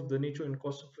informed of the nature and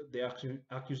cause of the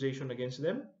accusation against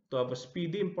them, to have a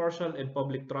speedy, impartial, and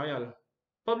public trial.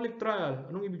 Public trial,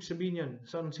 anong ibig sabihin yan?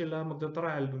 Saan sila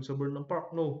magta-trial? Dun sa Burnham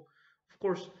Park? No. Of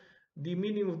course, the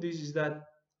meaning of this is that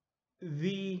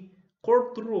the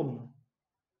courtroom,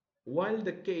 while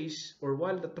the case or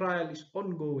while the trial is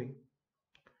ongoing,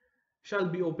 shall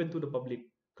be open to the public.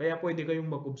 Kaya pwede kayong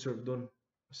mag-observe doon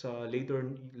sa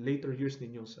later years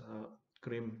ninyo sa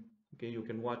crime. Okay, you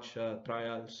can watch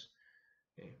trials.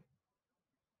 Okay.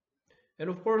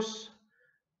 And of course,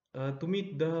 to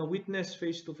meet the witness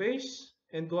face to face,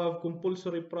 and to have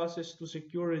compulsory process to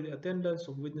secure the attendance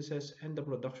of witnesses and the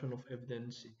production of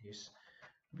evidence in his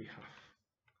behalf.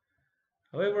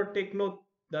 However, take note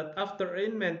that after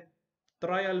arraignment,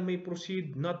 trial may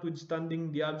proceed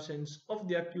notwithstanding the absence of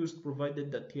the accused,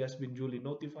 provided that he has been duly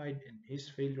notified and his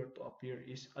failure to appear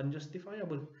is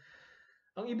unjustifiable.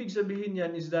 Ang ibig sabihin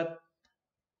yan is that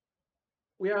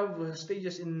we have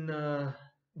stages in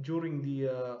during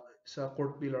the sa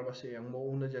court pillar kasi. Ang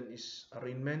mauna dyan is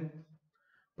arraignment,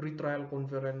 pre-trial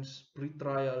conference,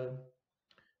 pre-trial.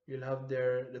 You'll have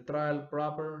there the trial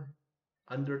proper.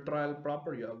 Under trial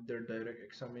proper, you have their direct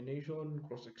examination,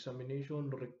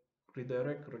 cross-examination,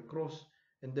 redirect, recross,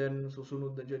 and then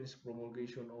susunod na dyan is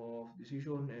promulgation of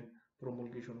decision and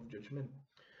promulgation of judgment.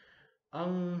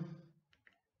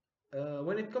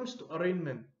 When it comes to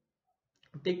arraignment,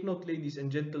 take note, ladies and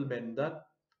gentlemen,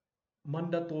 that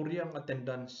mandatory ang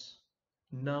attendance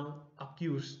ng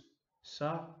accused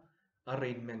sa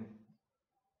arraignment.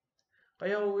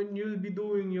 Kaya when you'll be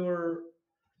doing your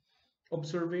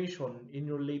observation in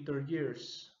your later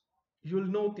years,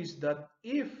 you'll notice that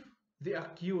if the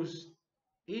accused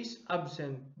is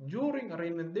absent during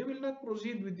arraignment, they will not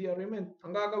proceed with the arraignment.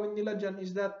 Ang gagawin nila dyan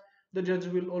is that the judge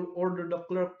will order the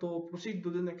clerk to proceed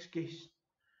to the next case.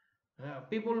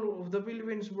 People of the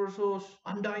Philippines versus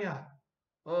Andaya.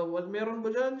 Meron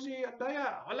ba dyan si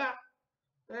Andaya? Wala.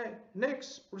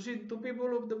 Next, proceed to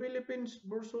people of the Philippines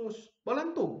versus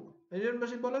Balantog. Nandiyan ba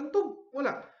si Balantog?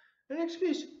 Wala. The next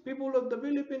case, people of the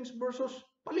Philippines versus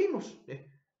Palinos.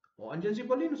 Andyan si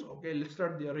Palinos. Okay, let's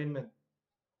start the arraignment.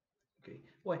 Okay.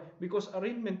 Why? Because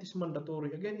arraignment is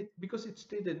mandatory. Again, because it's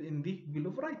stated in the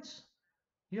Bill of Rights.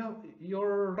 You have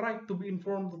your right to be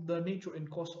informed of the nature and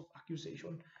cause of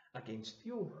accusation against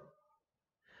you.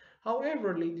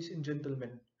 However, ladies and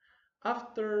gentlemen,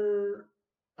 after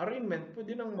arraignment,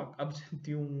 pwede nang mag-absent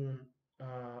yung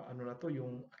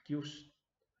yung accused.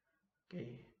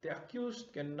 Okay. The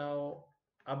accused can now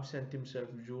absent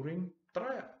himself during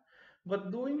trial.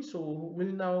 But doing so will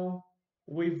now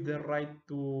waive the right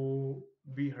to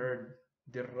be heard,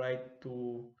 the right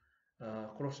to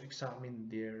cross-examine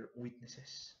their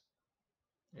witnesses.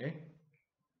 Okay?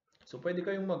 So, pwede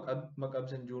kayong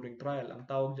mag-absent during trial. Ang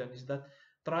tawag dyan is that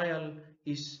ang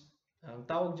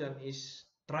tawag dyan is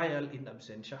trial in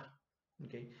absentia.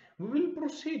 Okay? We will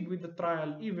proceed with the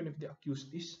trial even if the accused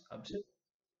is absent.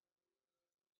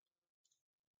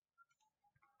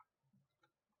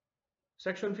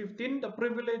 Section 15, the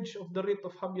privilege of the writ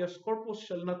of habeas corpus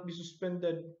shall not be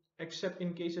suspended except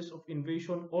in cases of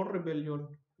invasion or rebellion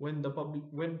when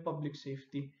public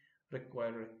safety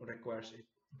requires it.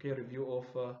 Okay, review of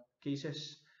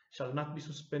cases shall not be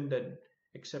suspended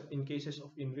except in cases of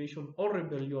invasion or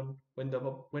rebellion when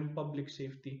public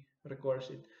safety requires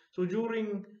it. So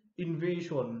during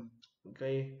invasion,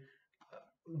 okay,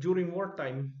 during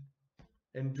wartime,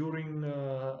 and during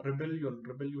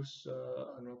rebellious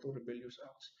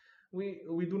acts, we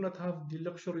do not have the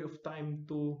luxury of time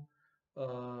to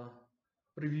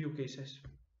review cases.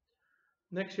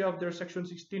 Next, you have their section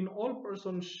 16. All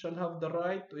persons shall have the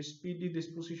right to a speedy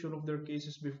disposition of their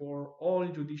cases before all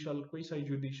judicial,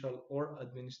 quasi-judicial, or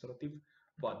administrative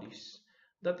bodies.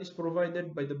 That is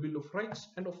provided by the Bill of Rights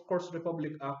and, of course,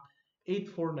 Republic Act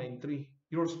 8493,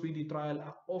 your Speedy Trial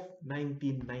Act of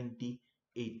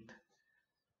 1998.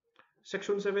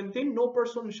 Section 17, no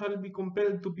person shall be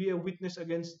compelled to be a witness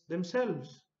against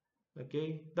themselves.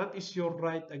 Okay, that is your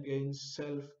right against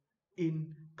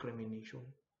self-incrimination.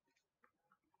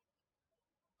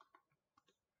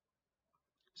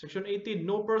 Section 18,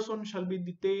 no person shall be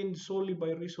detained solely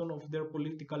by reason of their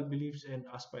political beliefs and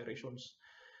aspirations.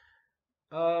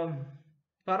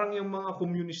 Parang yung mga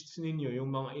communists ninyo, yung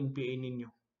mga NPA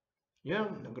ninyo.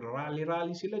 Yan,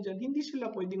 nagrarally-rally sila dyan. Hindi sila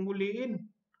pwedeng huliin.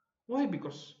 Why?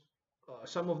 Because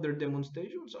some of their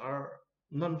demonstrations are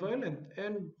non-violent,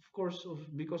 and of course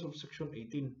because of Section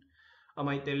 18. Am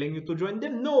I telling you to join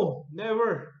them? No,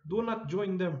 never. Do not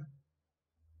join them.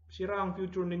 Sira ang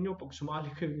future ninyo pag sumali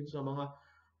kayo sa mga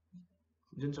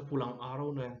dyan sa pulang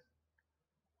araw na yan.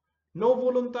 No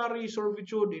voluntary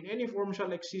servitude in any form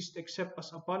shall exist except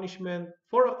as a punishment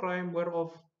for a crime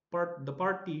whereof the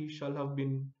party shall have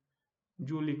been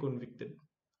duly convicted.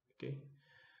 Okay.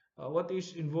 What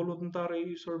is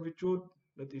involuntary servitude?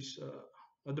 That is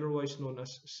otherwise known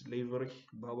as slavery.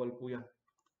 Bawal po yan.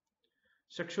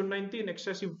 Section 19,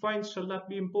 excessive fines shall not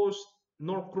be imposed,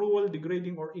 nor cruel,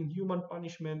 degrading, or inhuman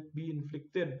punishment be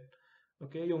inflicted.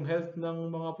 Okay, yung health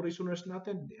ng mga prisoners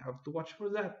natin, they have to watch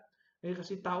for that.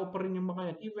 Kasi tao pa rin yung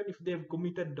mga yan. Even if they have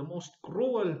committed the most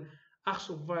cruel acts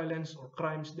of violence or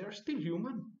crimes, they are still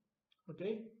human.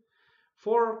 Okay?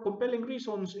 For compelling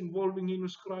reasons involving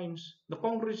heinous crimes, the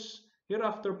Congress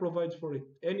hereafter provides for it.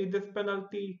 Any death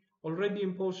penalty already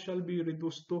imposed shall be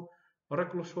reduced to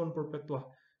reclusion perpetua.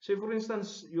 Say for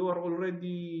instance, you are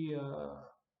already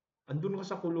andun ka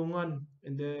sa kulungan,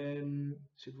 and then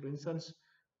say for instance,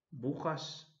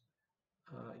 bukas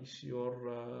is your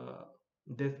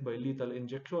death by lethal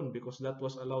injection because that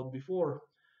was allowed before.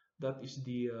 That is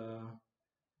the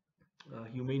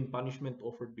humane punishment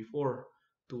offered before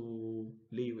to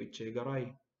Leo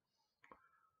Echegaray.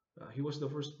 He was the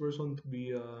first person to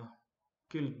be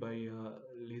killed by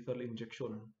lethal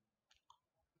injection.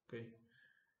 Okay.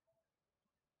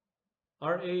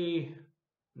 RA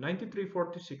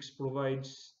 9346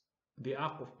 provides the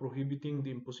act of prohibiting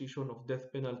the imposition of death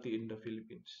penalty in the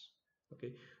Philippines.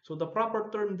 Okay. So the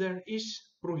proper term there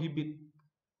is prohibit.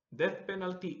 Death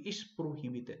penalty is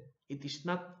prohibited. It is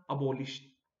not abolished.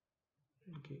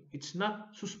 Okay. It's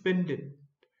not suspended.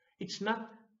 It's not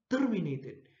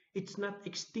terminated. It's not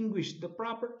extinguished. The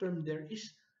proper term there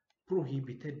is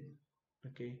prohibited.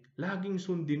 Okay? Laging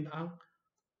sundin ang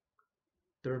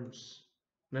terms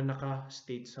na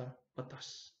naka-state sa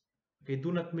batas. Okay,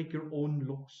 do not make your own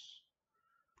laws.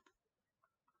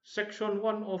 Section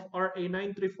 1 of RA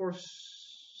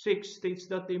 9346 states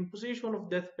that the imposition of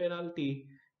death penalty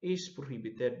is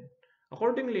prohibited.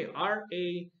 Accordingly, RA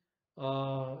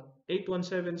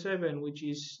 8177, which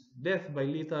is death by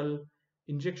lethal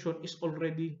injection, is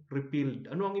already repealed.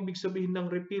 Ano ang ibig sabihin ng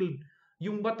repealed?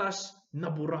 Yung batas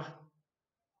nabura.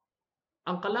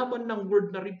 Ang kalaban ng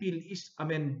word na repeal is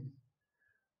amend.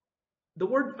 The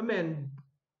word amend,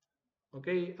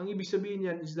 okay, ang ibig sabihin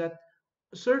yan is that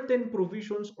certain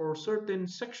provisions or certain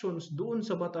sections doon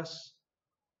sa batas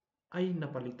ay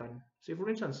napalitan. Say for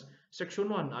instance,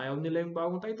 Section 1, ayaw nila yung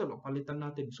bagong title, palitan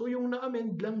natin. So yung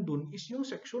na-amend lang dun is yung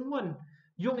Section 1.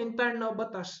 Yung entire na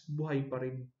batas, buhay pa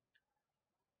rin.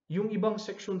 Yung ibang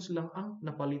sections lang ang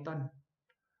napalitan.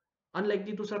 Unlike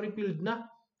dito sa repealed na,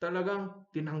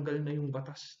 talagang tinanggal na yung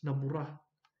batas, nabura.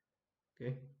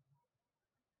 Okay?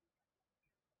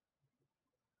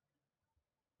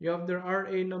 You have their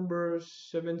RA number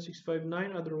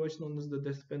 7659, otherwise known as the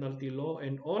death penalty law,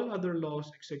 and all other laws,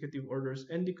 executive orders,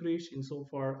 and decrees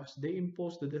insofar as they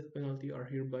impose the death penalty are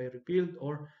hereby repealed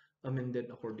or amended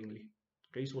accordingly.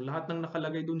 Okay, so lahat ng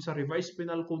nakalagay dun sa revised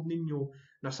penal code ninyo,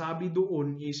 nasabi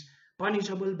doon is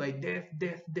punishable by death,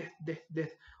 death, death, death,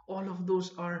 death. All of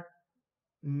those are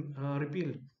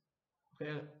repealed.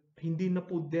 Kaya hindi na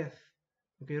po death.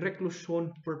 Okay,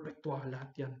 reclusion perpetua,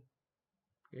 lahat yan.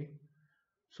 Okay?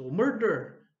 So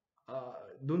murder,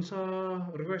 dun sa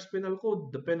revised penal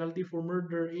code, the penalty for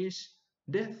murder is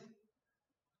death.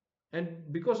 And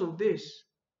because of this,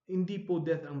 hindi po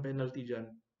death ang penalty dyan.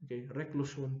 Okay,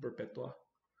 reclusion perpetua.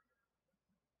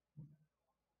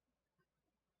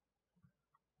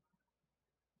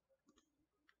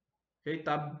 Okay,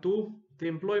 tab 2, the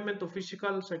employment of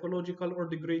physical, psychological, or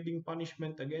degrading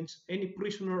punishment against any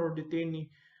prisoner or detainee,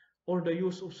 or the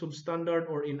use of substandard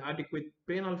or inadequate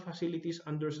penal facilities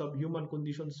under subhuman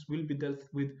conditions will be dealt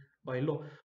with by law.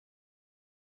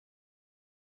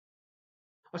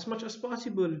 As much as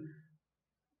possible,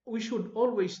 we should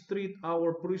always treat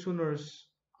our prisoners,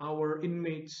 our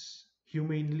inmates,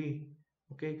 humanely.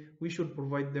 Okay? We should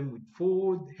provide them with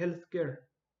food, healthcare,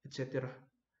 etc.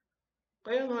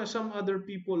 Kaya nga, some other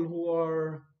people who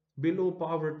are below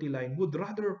poverty line would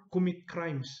rather commit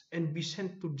crimes and be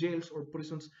sent to jails or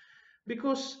prisons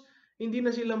because hindi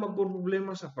na sila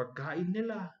magproblema sa pagkain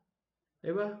nila.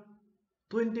 Diba?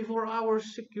 24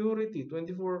 hours security,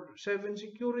 24/7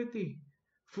 security,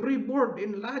 free board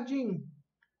and lodging.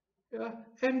 Diba?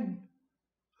 And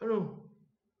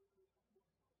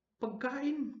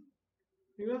pagkain.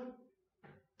 Diba?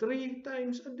 3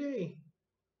 times a day.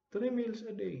 3 meals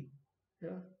a day.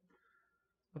 Yeah.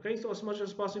 Okay, so as much as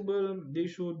possible, they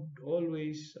should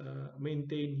always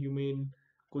maintain humane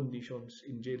conditions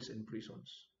in jails and prisons.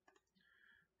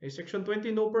 Section 20,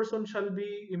 no person shall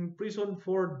be imprisoned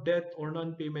for debt or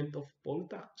non-payment of poll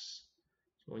tax.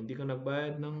 So, hindi ka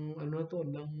nagbayad ng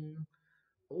ng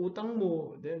utang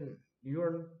mo, then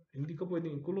hindi ka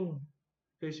pwedeng ikulong.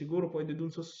 Okay, siguro pwede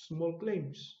dun sa small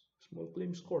claims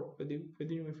court. Pwede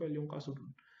nyo i-file yung kaso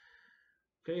dun.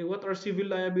 Okay, what are civil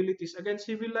liabilities? Again,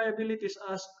 civil liabilities,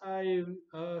 as I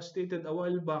stated a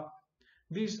while back,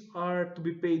 these are to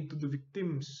be paid to the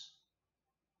victims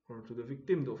or to the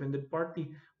victim, the offended party.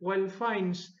 While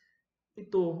fines,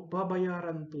 ito,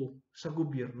 babayaran to sa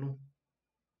gobyerno.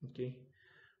 Okay?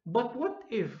 But what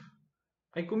if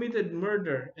I committed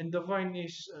murder and the fine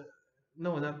is,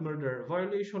 no, not murder,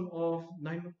 violation of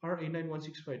RA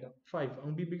 9165.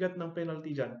 Ang bibigat ng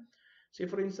penalty dyan. Say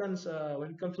for instance,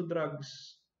 when it comes to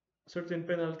drugs, certain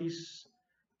penalties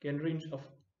can range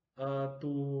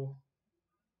to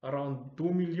around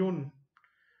 2 million.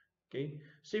 Okay?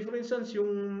 Say for instance,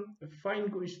 yung fine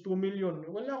ko is 2 million.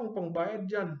 Wala akong pangbayad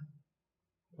dyan.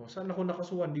 O, saan ako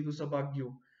nakasuhan dito sa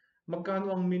Baguio?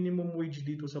 Magkano ang minimum wage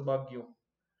dito sa Baguio?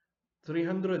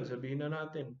 300, sabihin na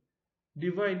natin.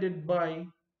 Divided by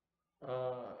 2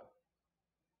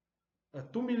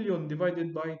 million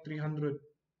divided by 300.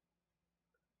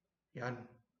 Yan.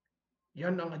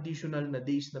 Yan ang additional na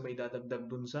days na may dadagdag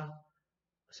dun sa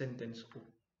sentence ko.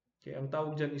 Okay, ang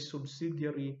tawag dyan is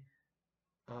subsidiary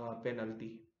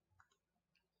penalty.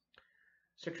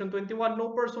 Section 21,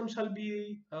 no person shall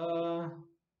be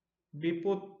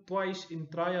put twice in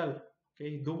trial.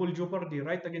 Okay, double jeopardy,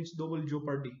 right against double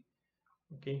jeopardy.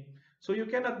 Okay, so you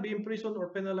cannot be imprisoned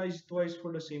or penalized twice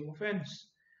for the same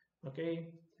offense.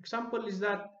 Okay, example is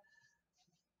that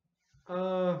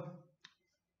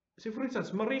say for instance,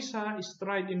 Marisa is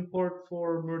tried in court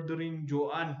for murdering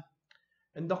Joanne,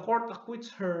 and the court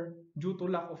acquits her due to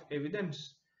lack of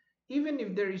evidence. even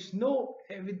if there is no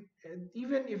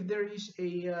even if there is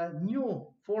a new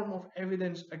form of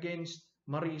evidence against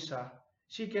Marisa,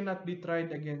 she cannot be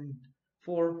tried again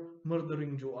for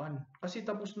murdering Joanne. Kasi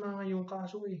tapos na nga yung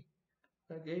kaso eh.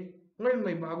 Okay? Ngayon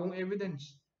may bagong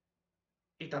evidence.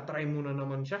 Itatry mo na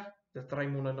naman siya.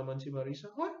 Itatry mo na naman si Marisa.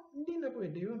 What? Hindi na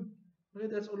pwede yun. Okay,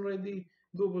 that's already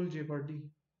double jeopardy.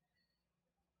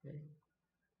 Okay.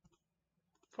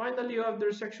 Finally, you have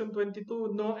their Section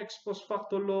 22, no ex post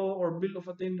facto law or bill of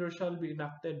attainder shall be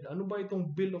enacted. Ano ba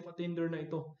itong bill of attainder na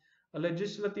ito? A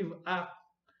legislative act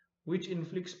which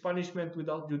inflicts punishment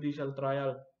without judicial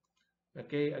trial.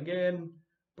 Okay, again,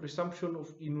 presumption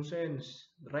of innocence,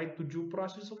 right to due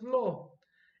process of law,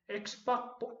 ex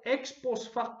post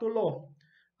facto law,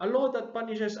 a law that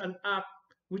punishes an act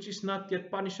which is not yet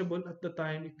punishable at the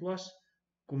time it was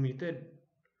committed.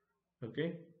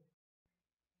 Okay?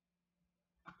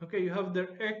 Okay, you have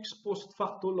their ex post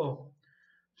facto law.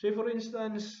 Say for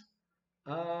instance,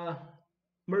 uh,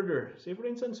 murder. Say for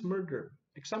instance, murder.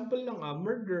 Example lang,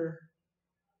 murder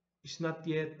is not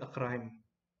yet a crime.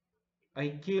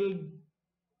 I killed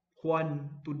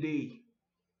Juan today.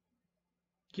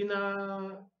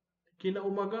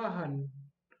 Kinaumagahan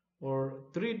or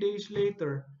 3 days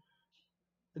later,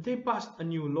 they passed a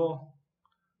new law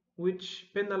which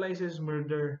penalizes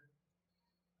murder.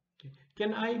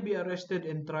 Can I be arrested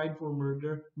and tried for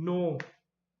murder? No.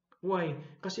 Why?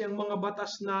 Kasi ang mga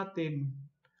batas natin,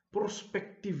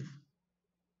 prospective.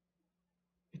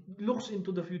 It looks into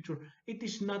the future. It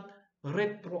is not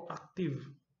retroactive.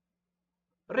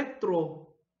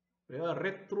 Retro,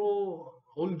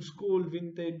 old school,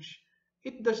 vintage,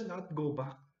 it does not go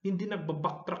back. Hindi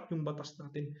nagbabacktrack yung batas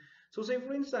natin. So say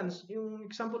for instance, yung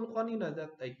example ko kanina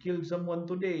that I killed someone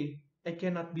today, I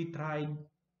cannot be tried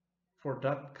for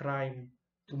that crime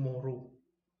tomorrow.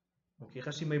 Okay,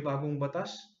 kasi may bagong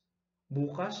batas.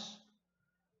 Bukas,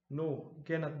 no,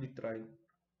 cannot be tried.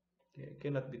 Okay,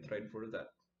 cannot be tried for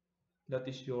that. That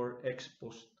is your ex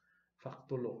post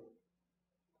facto law.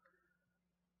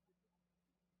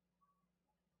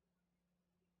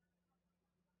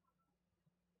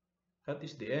 That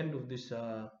is the end of this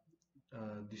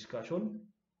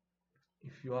discussion.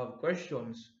 If you have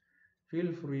questions,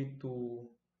 feel free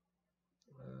to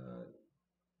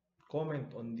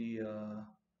comment on the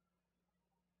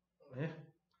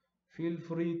feel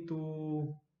free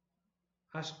to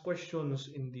ask questions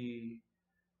in the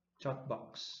chat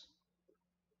box.